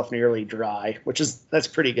myself nearly dry, that's a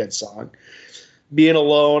pretty good song. Being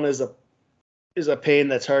alone is a pain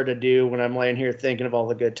that's hard to do when I'm laying here thinking of all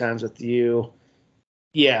the good times with you.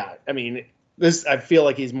 Yeah, I mean, I feel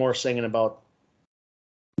like he's more singing about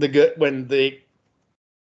the good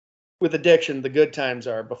with addiction, the good times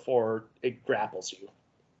are before it grapples you.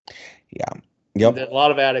 Yeah. Yep. A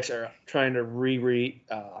lot of addicts are trying to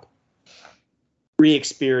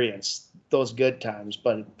re-experience those good times,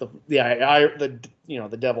 but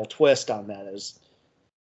the devil twist on that is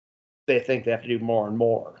they think they have to do more and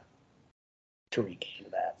more to regain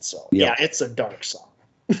that. So yeah, it's a dark song.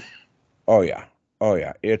 Oh yeah.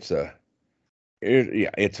 It's a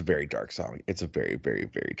very dark song. It's a very, very,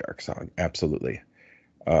 very dark song. Absolutely.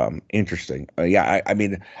 Interesting. I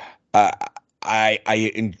mean,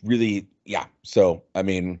 I really, yeah. So, I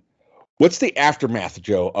mean, what's the aftermath,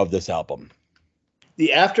 Joe, of this album?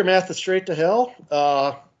 The aftermath of Straight to Hell?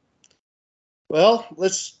 Well,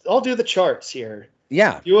 I'll do the charts here.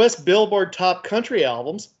 Yeah. U.S. Billboard Top Country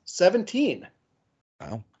Albums, 17.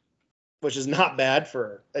 Wow. Which is not bad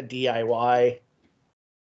for a DIY.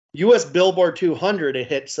 U.S. Billboard 200, it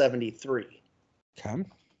hit 73. Okay.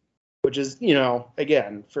 Which is,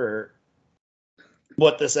 again, for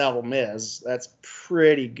what this album is, that's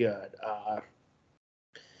pretty good.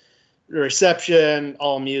 The reception,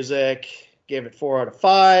 All Music, gave it 4 out of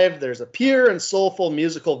 5. There's a pure and soulful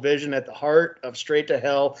musical vision at the heart of Straight to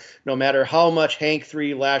Hell, no matter how much Hank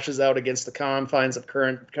 3 lashes out against the confines of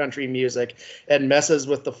current country music and messes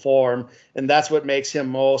with the form, and that's what makes him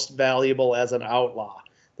most valuable as an outlaw.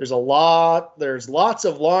 There's lots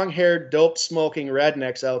of long-haired, dope-smoking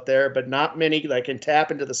rednecks out there, but not many that can tap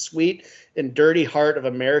into the sweet and dirty heart of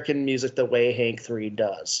American music the way Hank 3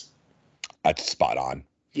 does. That's spot on.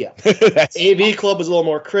 Yeah. AV Club was a little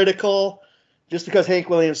more critical. Just because Hank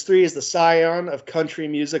Williams III is the scion of country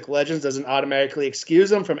music legends doesn't automatically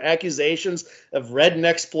excuse him from accusations of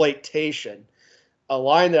rednexploitation, a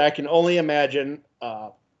line that I can only imagine a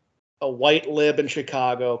white lib in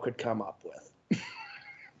Chicago could come up with.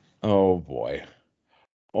 Oh boy.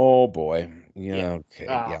 Yeah.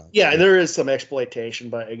 Okay. Yeah, there is some exploitation,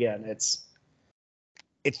 but again, it's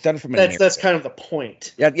done from that's kind of the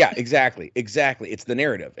point. Yeah, exactly. It's the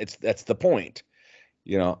narrative. That's the point.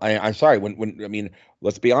 I'm sorry. When I mean,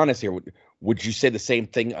 let's be honest here. Would you say the same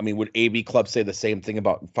thing? I mean, would AV Club say the same thing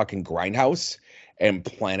about fucking Grindhouse and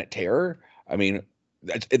Planet Terror? I mean,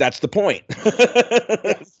 that's the point.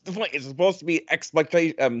 That's the point. It's supposed to be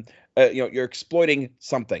exploitation. You're exploiting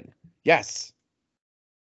something. Yes.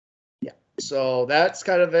 Yeah. So that's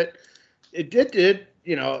kind of it. It did.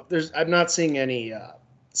 I'm not seeing any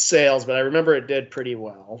sales, but I remember it did pretty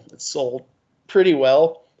well. It sold pretty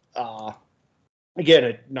well. Again,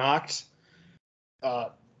 it knocked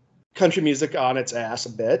country music on its ass a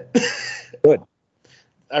bit. Good.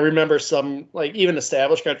 I remember some, like, even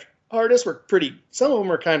established country artists were some of them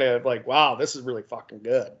were kind of like, wow, this is really fucking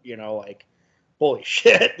good. Like, holy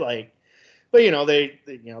shit. Like, but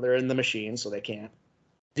they're in the machine, so they can't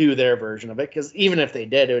do their version of it. Because even if they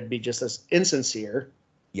did, it would be just as insincere.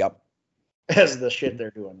 Yep. As the shit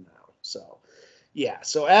they're doing now. So, yeah.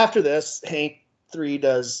 So after this, Hank 3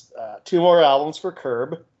 does 2 more albums for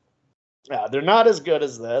Curb. They're not as good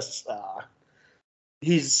as this.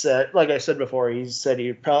 He's said, like I said before, he said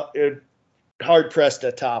he'd hard pressed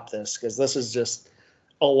to top this because this is just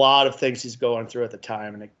a lot of things he's going through at the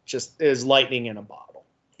time, and it just is lightning in a bottle.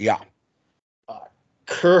 Yeah.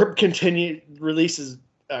 Curb releases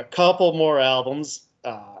a couple more albums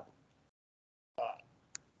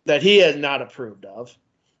that he has not approved of.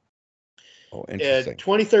 Oh, interesting.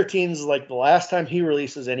 2013 is like the last time he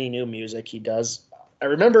releases any new music. He does. I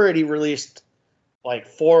remember he released like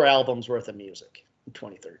 4 albums worth of music in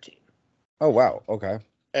 2013. Oh, wow. Okay.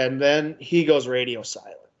 And then he goes radio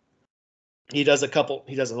silent. He does a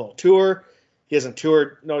little tour. He hasn't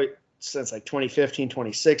toured since like 2015,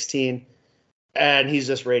 2016. and he's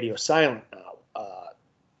just radio silent now.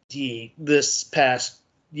 This past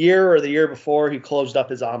year or the year before, he closed up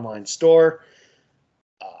his online store.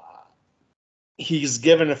 He's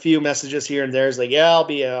given a few messages here and there. He's like, yeah, I'll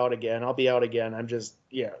be out again. I'm just,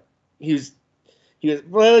 he was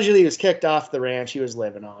allegedly he was kicked off the ranch he was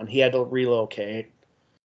living on. He had to relocate.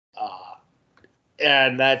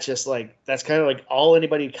 And that's just like, that's kind of like all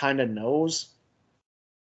anybody kind of knows.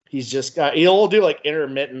 He'll do like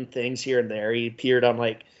intermittent things here and there. He appeared on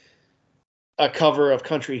like a cover of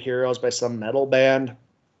Country Heroes by some metal band.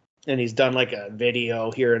 And he's done like a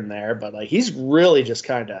video here and there, but like, he's really just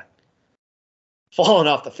kind of fallen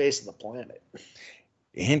off the face of the planet.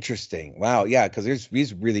 Interesting. Wow. Yeah. Cause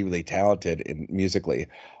he's really, really talented musically.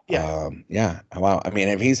 Yeah. Yeah. Wow. I mean,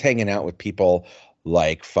 if he's hanging out with people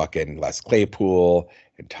like fucking Les Claypool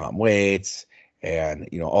and Tom Waits and,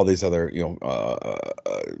 all these other,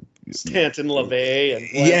 Stanton LaVey and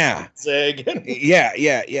yeah. Zig.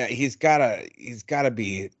 yeah. He's gotta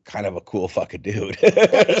be kind of a cool fucking dude.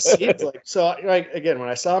 He seems like, so like, again, when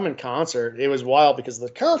I saw him in concert, it was wild because the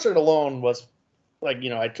concert alone was like,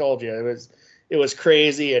 I told you it was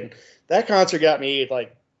crazy. And that concert got me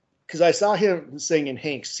like, because I saw him singing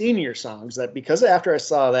Hank Sr. songs, because after I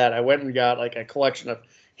saw that, I went and got like a collection of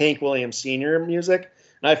Hank Williams Sr. music,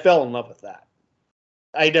 and I fell in love with that.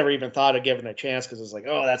 I never even thought of giving it a chance because it's like,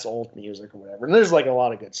 oh, that's old music or whatever. And there's like a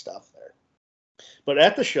lot of good stuff there. But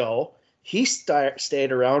at the show, he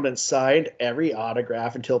stayed around and signed every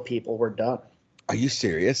autograph until people were done. Are you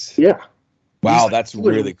serious? Yeah. Wow, that's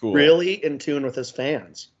really cool. Really in tune with his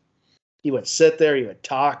fans. He would sit there, he would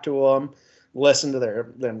talk to them, listen to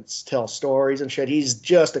them tell stories and shit. He's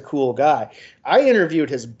just a cool guy. I interviewed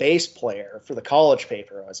his bass player for the college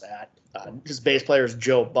paper I was at. His bass player is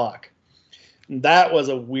Joe Buck. And that was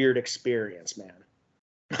a weird experience, man.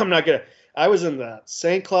 I was in the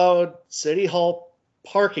St. Cloud City Hall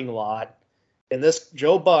parking lot in this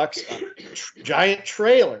Joe Buck's giant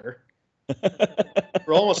trailer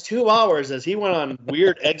for almost 2 hours as he went on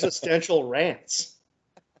weird existential rants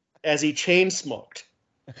as he chain smoked.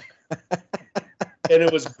 And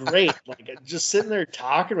it was great. Like, just sitting there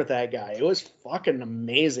talking with that guy, it was fucking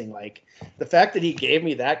amazing. Like, the fact that he gave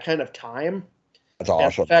me that kind of time. That's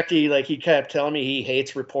awesome. The fact he kept telling me he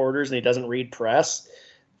hates reporters and he doesn't read press.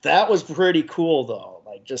 That was pretty cool, though.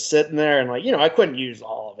 Like, just sitting there and like, I couldn't use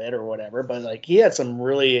all of it or whatever, but like, he had some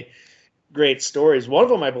really great stories. One of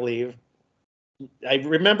them, I believe, I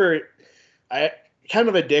remember, kind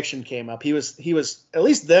of addiction came up. He was at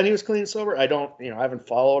least then he was clean and sober. I haven't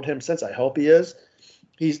followed him since. I hope he is.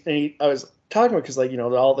 I was talking about because like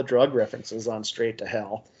all the drug references on Straight to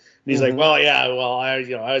Hell. And he's like, I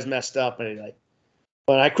was messed up, and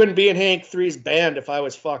but I couldn't be in Hank 3's band if I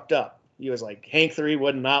was fucked up. He was like, Hank 3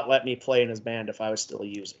 would not let me play in his band if I was still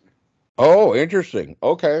using. Oh, interesting.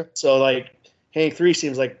 Okay. So like Hank 3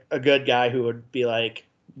 seems like a good guy who would be like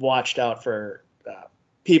watched out for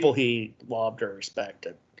people he loved or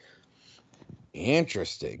respected.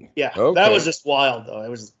 Interesting. Yeah, okay. That was just wild, though. It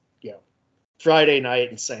was, Friday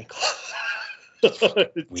night in St.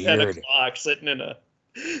 Cloud. 10 o'clock, sitting in a...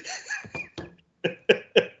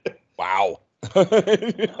 Wow.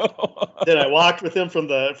 Then I walked with him from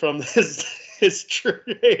his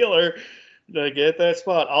trailer to get that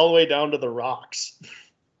spot all the way down to the Rocks.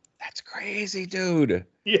 That's crazy, dude.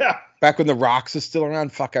 Yeah. Back when the Rocks is still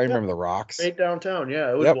around. Fuck, I remember the Rocks. Right downtown.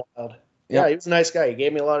 Yeah, it was wild. Yeah, he was a nice guy. He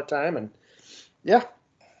gave me a lot of time, and yeah.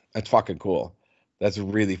 That's fucking cool. That's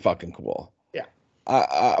really fucking cool. Yeah.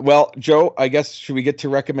 Well, Joe, I guess should we get to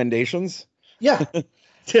recommendations? Yeah.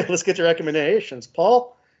 Let's get to recommendations.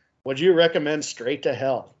 Paul, would you recommend Straight to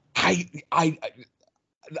Hell?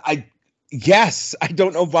 Yes. I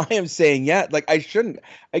don't know why I'm saying yet. Like I shouldn't.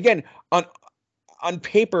 Again, on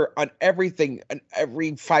paper, on everything, on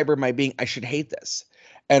every fiber of my being, I should hate this,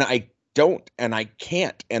 and I don't, and I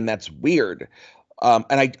can't, and that's weird. And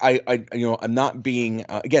I'm not being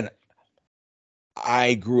again.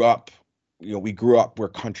 I grew up, we grew up where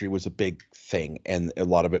country was a big thing, and a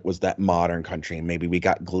lot of it was that modern country. And maybe we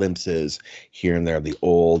got glimpses here and there of the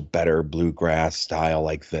old, better bluegrass style,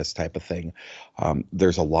 like this type of thing.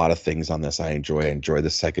 There's a lot of things on this I enjoy. I enjoy the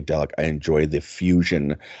psychedelic. I enjoy the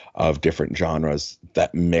fusion of different genres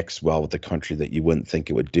that mix well with the country that you wouldn't think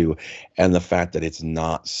it would do, and the fact that it's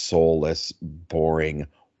not soulless, boring,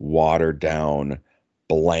 watered down,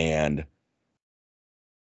 bland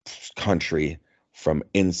country from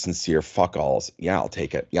insincere fuck-alls. Yeah, I'll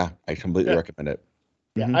take it. Yeah, I completely recommend it.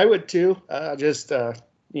 Yeah, I would too. Just, the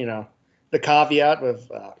caveat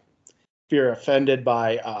of if you're offended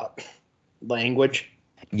by language.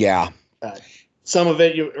 Yeah. Some of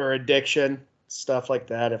it or addiction. stuff like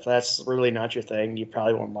that. If that's really not your thing, you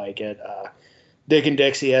probably won't like it. Dick and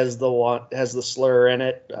Dixie has the slur in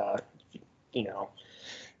it. You know.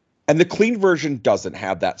 And the clean version doesn't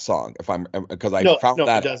have that song. If I'm because I found no,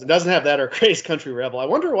 that it doesn't. It doesn't have that or Craze Country Rebel. I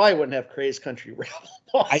wonder why it wouldn't have Craze Country Rebel.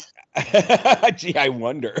 Gee, I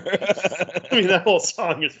wonder. I mean, that whole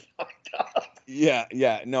song is fucked up.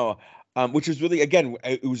 Yeah, no. Which is really, again,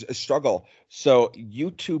 it was a struggle. So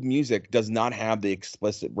YouTube Music does not have the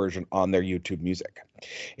explicit version on their YouTube Music.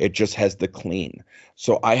 It just has the clean.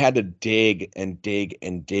 So I had to dig and dig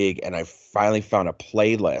and dig, and I finally found a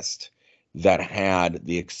playlist that had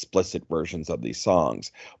the explicit versions of these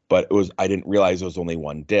songs. But I didn't realize it was only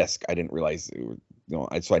one disc. I didn't realize it was,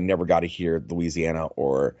 so I never got to hear Louisiana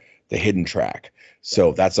or the hidden track.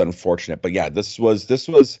 So that's unfortunate. But yeah, this was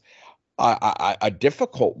a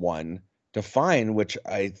difficult one to find, which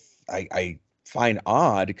I find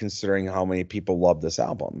odd considering how many people love this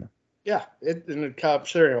album. Yeah, and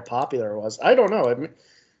considering how popular it was, I don't know. I mean,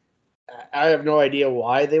 I have no idea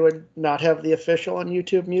why they would not have the official on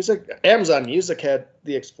YouTube Music. Amazon Music had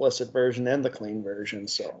the explicit version and the clean version.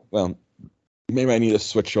 So, well, maybe I need to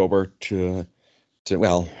switch over to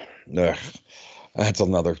that's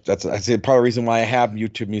the part of the reason why I have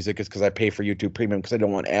YouTube Music is because I pay for YouTube Premium because I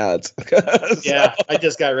don't want ads. Yeah, I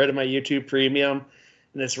just got rid of my YouTube Premium,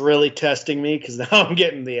 and it's really testing me because now I'm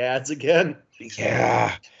getting the ads again.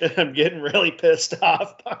 Yeah. And I'm getting really pissed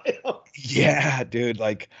off by them. Yeah, dude.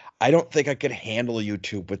 Like, I don't think I could handle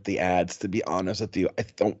YouTube with the ads, to be honest with you. I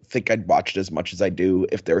don't think I'd watch it as much as I do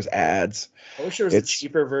if there's ads. I wish there was a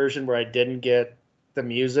cheaper version where I didn't get the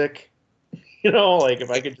music. Like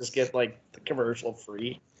if I could just get like the commercial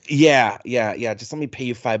free. Yeah. Just let me pay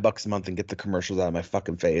you $5 a month and get the commercials out of my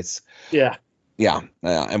fucking face. Yeah. Yeah,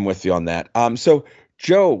 I'm with you on that. So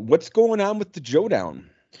Joe, what's going on with the Joe Down?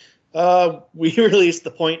 We released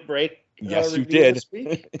the Point Break. Yes, you did.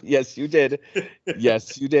 Yes, you did.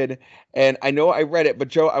 Yes, you did. And I know I read it, but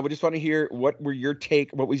Joe, I would just want to hear what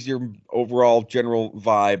was your overall general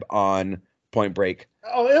vibe on Point Break?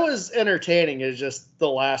 Oh, it was entertaining. It's just the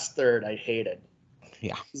last third I hated.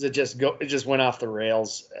 Yeah. It just went off the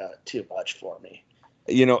rails too much for me.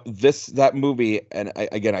 That movie, and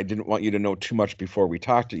I didn't want you to know too much before we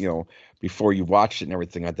talked, before you watched it and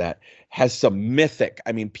everything like that, has some mythic.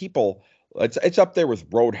 I mean, people, it's up there with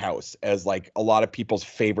Roadhouse as like a lot of people's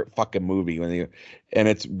favorite fucking movie. And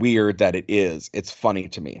it's weird that it is. It's funny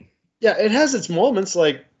to me. Yeah, it has its moments,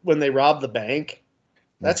 like when they rob the bank.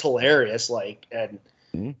 That's hilarious. Like, and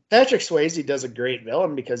Patrick Swayze does a great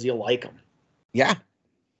villain because you like him. Yeah.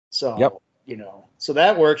 So, yep. So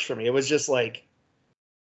that works for me. It was just like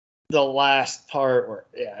the last part where,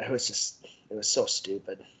 it was so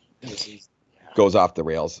stupid. Goes off the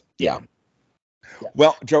rails. Yeah.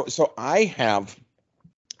 Well, Joe, so I have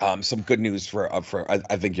some good news for I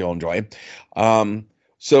think you'll enjoy.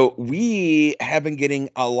 So we have been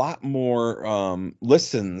getting a lot more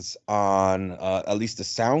listens on at least the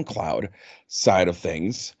SoundCloud side of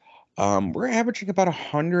things. We're averaging about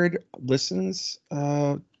 100 listens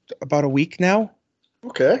about a week now.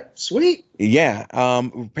 Okay, sweet. Yeah.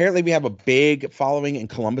 Apparently we have a big following in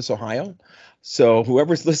Columbus, Ohio. So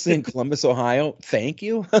whoever's listening in Columbus, Ohio, thank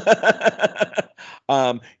you.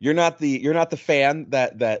 You're not the fan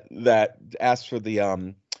that asked for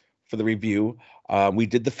the review. We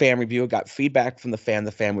did the fan review, got feedback from the fan.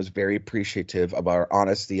 The fan was very appreciative of our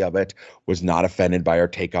honesty of it, was not offended by our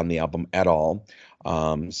take on the album at all.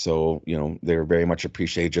 So they're very much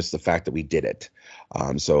appreciated just the fact that we did it.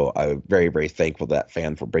 So I'm very, very thankful to that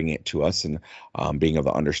fan for bringing it to us and being able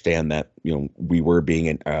to understand that, we were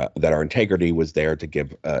that our integrity was there to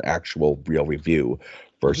give an actual real review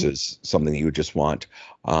versus something that you would just want.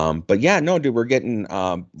 But yeah, no, dude, we're getting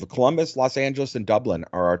the Columbus, Los Angeles, and Dublin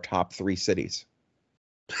are our top 3 cities.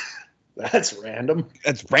 That's random.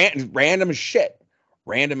 That's random as shit.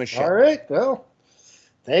 Random as shit. All right. Well,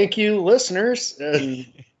 thank you, listeners in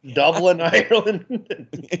Dublin, Ireland,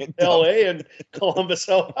 and LA, and Columbus,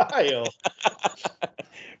 Ohio.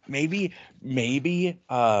 Maybe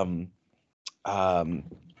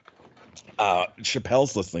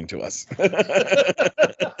Chappelle's listening to us.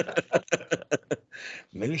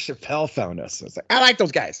 Maybe Chappelle found us. It's like, I like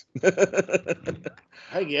those guys.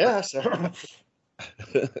 I guess.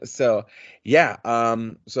 So yeah,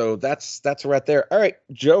 so that's right there. All right,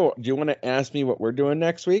 Joe, do you want to ask me what we're doing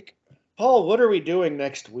next week? Paul, what are we doing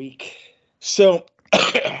next week? So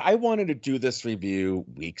I wanted to do this review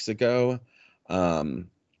weeks ago,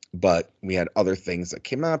 but we had other things that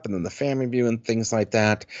came up, and then the fan review and things like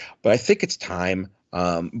that. But I think it's time.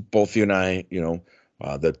 Both you and I,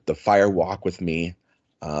 the Fire Walk with Me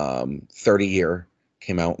 30-year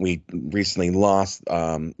came out. We recently lost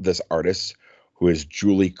this artist who is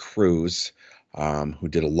Julie Cruz, who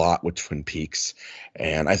did a lot with Twin Peaks.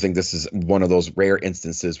 And I think this is one of those rare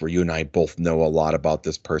instances where you and I both know a lot about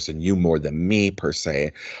this person, you more than me per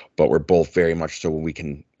se, but we're both very much so we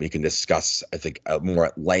can discuss, I think, more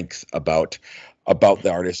at length about the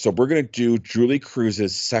artist. So we're going to do Julie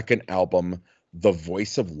Cruz's second album, The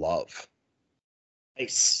Voice of Love.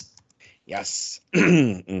 Nice. Yes.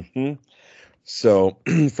 Mm-hmm. So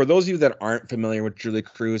for those of you that aren't familiar with Julie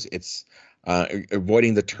Cruz, it's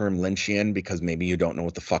avoiding the term Lynchian because maybe you don't know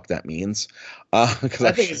what the fuck that means. I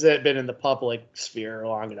think it's been in the public sphere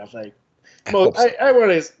long enough.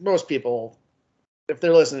 Most people, if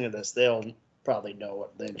they're listening to this, they'll probably know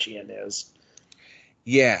what Lynchian is.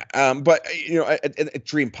 Yeah, but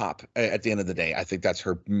dream pop at the end of the day, I think that's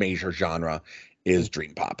her major genre is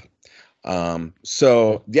dream pop.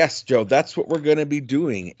 So yes, Joe, that's what we're going to be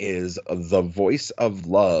doing is The Voice of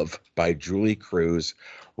Love by Julie Cruz.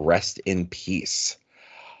 Rest in peace.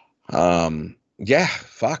 Yeah,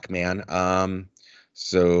 fuck, man.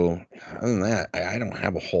 So other than that, I don't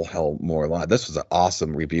have a whole hell more lot. This was an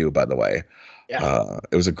awesome review, by the way. Yeah.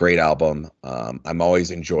 It was a great album. I'm always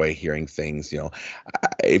enjoy hearing things,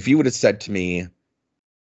 if you would have said to me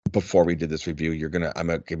before we did this review, I'm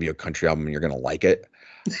gonna give you a country album and you're gonna like it,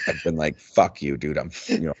 I've been like, fuck you, dude.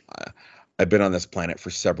 I've been on this planet for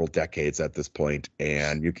several decades at this point,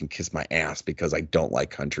 and you can kiss my ass because I don't like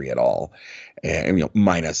country at all. And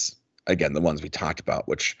minus again the ones we talked about,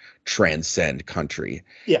 which transcend country.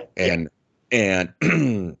 Yeah. And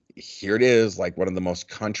here it is, like one of the most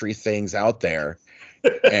country things out there,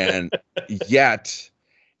 and yet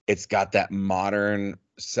it's got that modern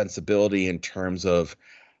sensibility in terms of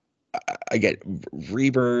I get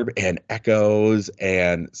reverb and echoes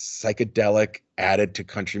and psychedelic added to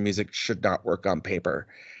country music. Should not work on paper.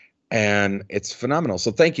 And it's phenomenal.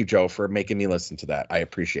 So thank you, Joe, for making me listen to that. I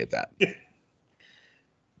appreciate that.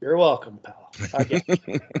 You're welcome, pal. Okay.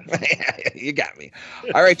 You got me.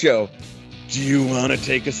 All right, Joe. Do you want to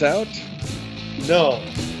take us out? No.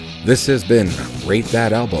 This has been Rate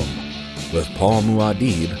That Album with Paul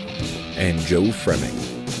Muad'Dib and Joe Fremming.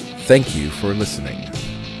 Thank you for listening.